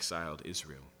exiled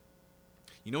Israel.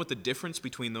 You know what the difference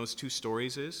between those two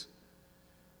stories is?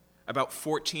 About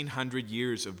 1,400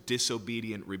 years of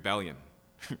disobedient rebellion,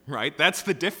 right? That's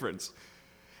the difference.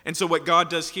 And so what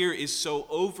God does here is so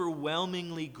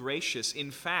overwhelmingly gracious. In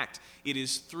fact, it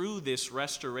is through this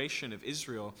restoration of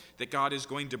Israel that God is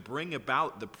going to bring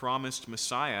about the promised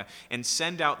Messiah and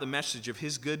send out the message of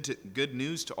his good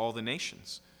news to all the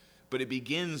nations. But it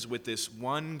begins with this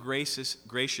one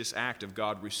gracious act of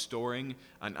God restoring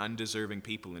an undeserving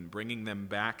people and bringing them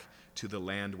back to the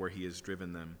land where he has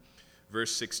driven them.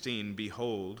 Verse 16,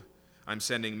 behold, I'm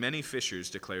sending many fishers,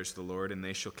 declares the Lord, and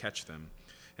they shall catch them.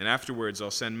 And afterwards I'll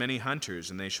send many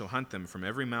hunters, and they shall hunt them from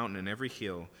every mountain and every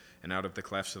hill and out of the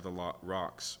clefts of the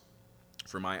rocks.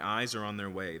 For my eyes are on their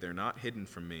way. They're not hidden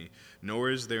from me, nor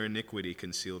is their iniquity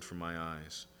concealed from my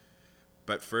eyes.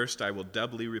 But first I will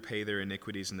doubly repay their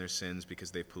iniquities and their sins,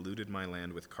 because they've polluted my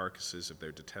land with carcasses of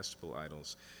their detestable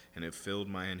idols, and have filled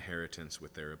my inheritance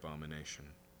with their abomination.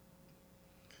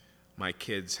 My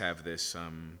kids have this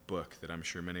book that I'm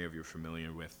sure many of you are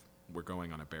familiar with. We're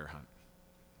going on a bear hunt.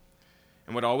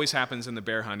 And what always happens in the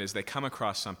bear hunt is they come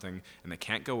across something, and they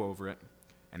can't go over it,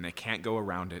 and they can't go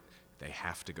around it. They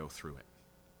have to go through it.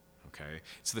 Okay?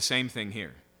 It's the same thing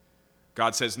here.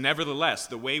 God says, nevertheless,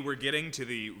 the way we're getting to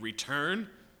the return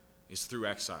is through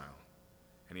exile.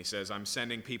 And he says, I'm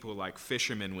sending people like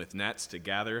fishermen with nets to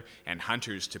gather and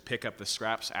hunters to pick up the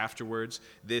scraps afterwards.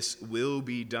 This will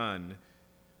be done.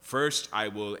 First, I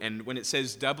will, and when it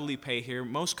says doubly pay here,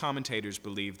 most commentators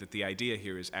believe that the idea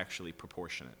here is actually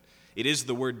proportionate. It is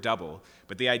the word double,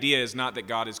 but the idea is not that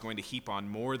God is going to heap on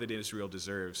more than Israel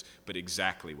deserves, but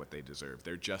exactly what they deserve.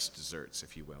 They're just deserts,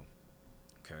 if you will.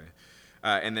 Okay.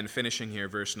 And then finishing here,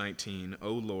 verse 19,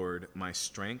 O Lord, my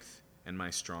strength and my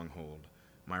stronghold,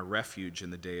 my refuge in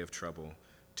the day of trouble,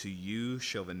 To you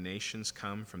shall the nations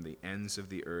come from the ends of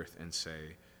the earth and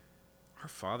say, our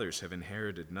fathers have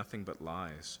inherited nothing but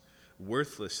lies,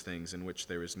 worthless things in which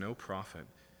there is no profit.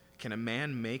 Can a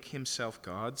man make himself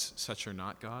gods? Such are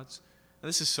not gods. Now,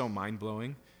 this is so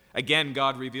mind-blowing. Again,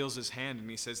 God reveals his hand and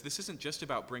he says, this isn't just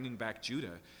about bringing back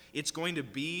Judah. It's going to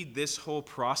be this whole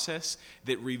process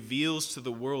that reveals to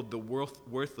the world the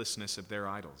worthlessness of their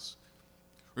idols.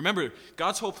 Remember,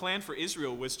 God's whole plan for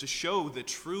Israel was to show the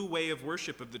true way of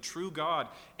worship of the true God,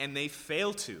 and they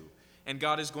fail to. And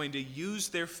God is going to use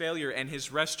their failure and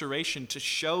his restoration to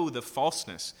show the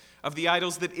falseness of the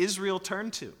idols that Israel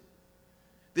turned to.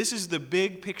 This is the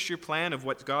big picture plan of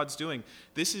what God's doing.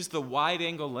 This is the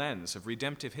wide-angle lens of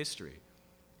redemptive history.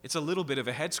 It's a little bit of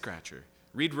a head-scratcher.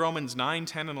 Read Romans 9,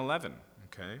 10, and 11,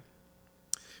 okay?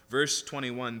 Verse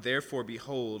 21, therefore,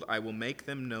 behold, I will make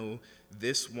them know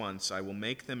this once. I will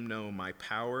make them know my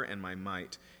power and my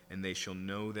might, and they shall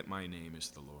know that my name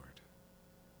is the Lord.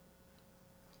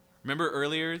 Remember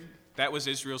earlier, that was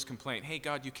Israel's complaint. Hey,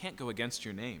 God, you can't go against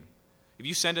your name. If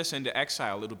you send us into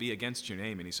exile, it'll be against your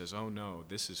name. And he says, oh no,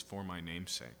 this is for my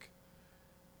name's sake.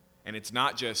 And it's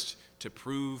not just to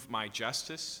prove my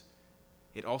justice.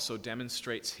 It also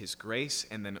demonstrates his grace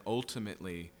and then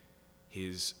ultimately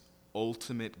his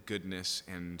ultimate goodness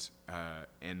and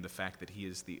the fact that he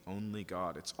is the only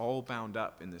God. It's all bound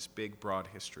up in this big, broad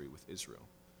history with Israel.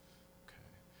 Okay.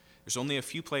 There's only a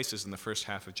few places in the first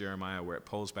half of Jeremiah where it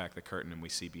pulls back the curtain and we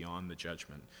see beyond the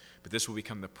judgment. But this will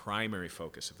become the primary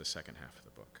focus of the second half of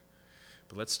the book.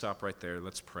 But let's stop right there.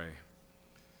 Let's pray.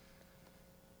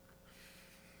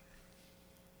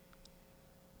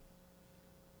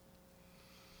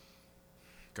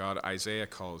 God, Isaiah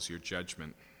calls your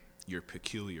judgment your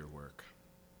peculiar work.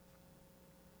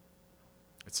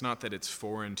 It's not that it's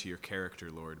foreign to your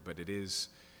character, Lord, but it is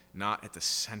not at the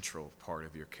central part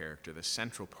of your character. The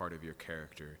central part of your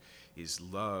character is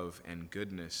love and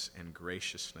goodness and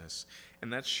graciousness.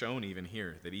 And that's shown even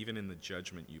here, that even in the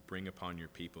judgment you bring upon your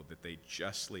people that they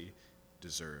justly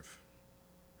deserve.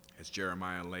 As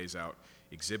Jeremiah lays out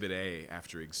Exhibit A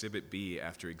after Exhibit B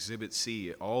after Exhibit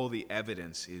C, all the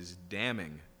evidence is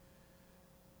damning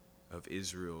of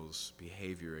Israel's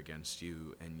behavior against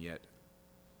you, and yet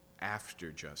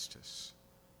after justice,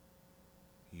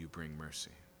 you bring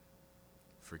mercy,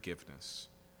 forgiveness,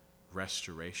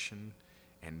 restoration,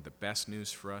 and the best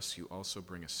news for us, you also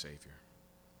bring a Savior.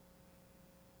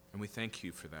 And we thank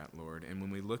you for that, Lord. And when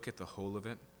we look at the whole of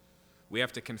it, we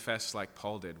have to confess like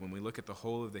Paul did. When we look at the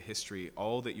whole of the history,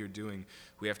 all that you're doing,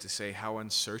 we have to say how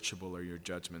unsearchable are your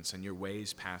judgments and your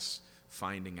ways past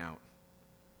finding out.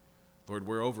 Lord,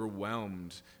 we're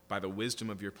overwhelmed by the wisdom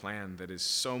of your plan that is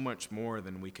so much more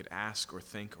than we could ask or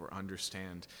think or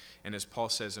understand. And as Paul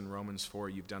says in Romans 4,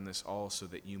 you've done this all so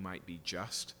that you might be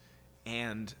just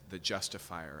and the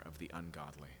justifier of the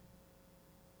ungodly.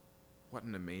 What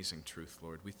an amazing truth,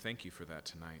 Lord. We thank you for that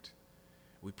tonight.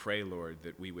 We pray, Lord,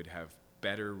 that we would have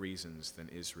better reasons than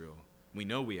Israel. We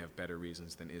know we have better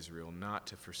reasons than Israel not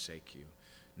to forsake you,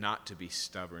 not to be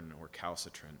stubborn or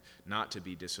calcitrant, not to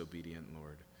be disobedient,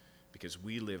 Lord, because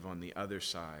we live on the other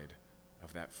side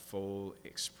of that full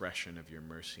expression of your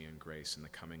mercy and grace in the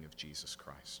coming of Jesus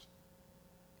Christ.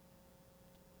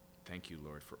 Thank you,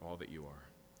 Lord, for all that you are.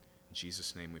 In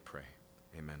Jesus' name we pray.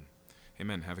 Amen.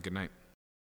 Amen. Have a good night.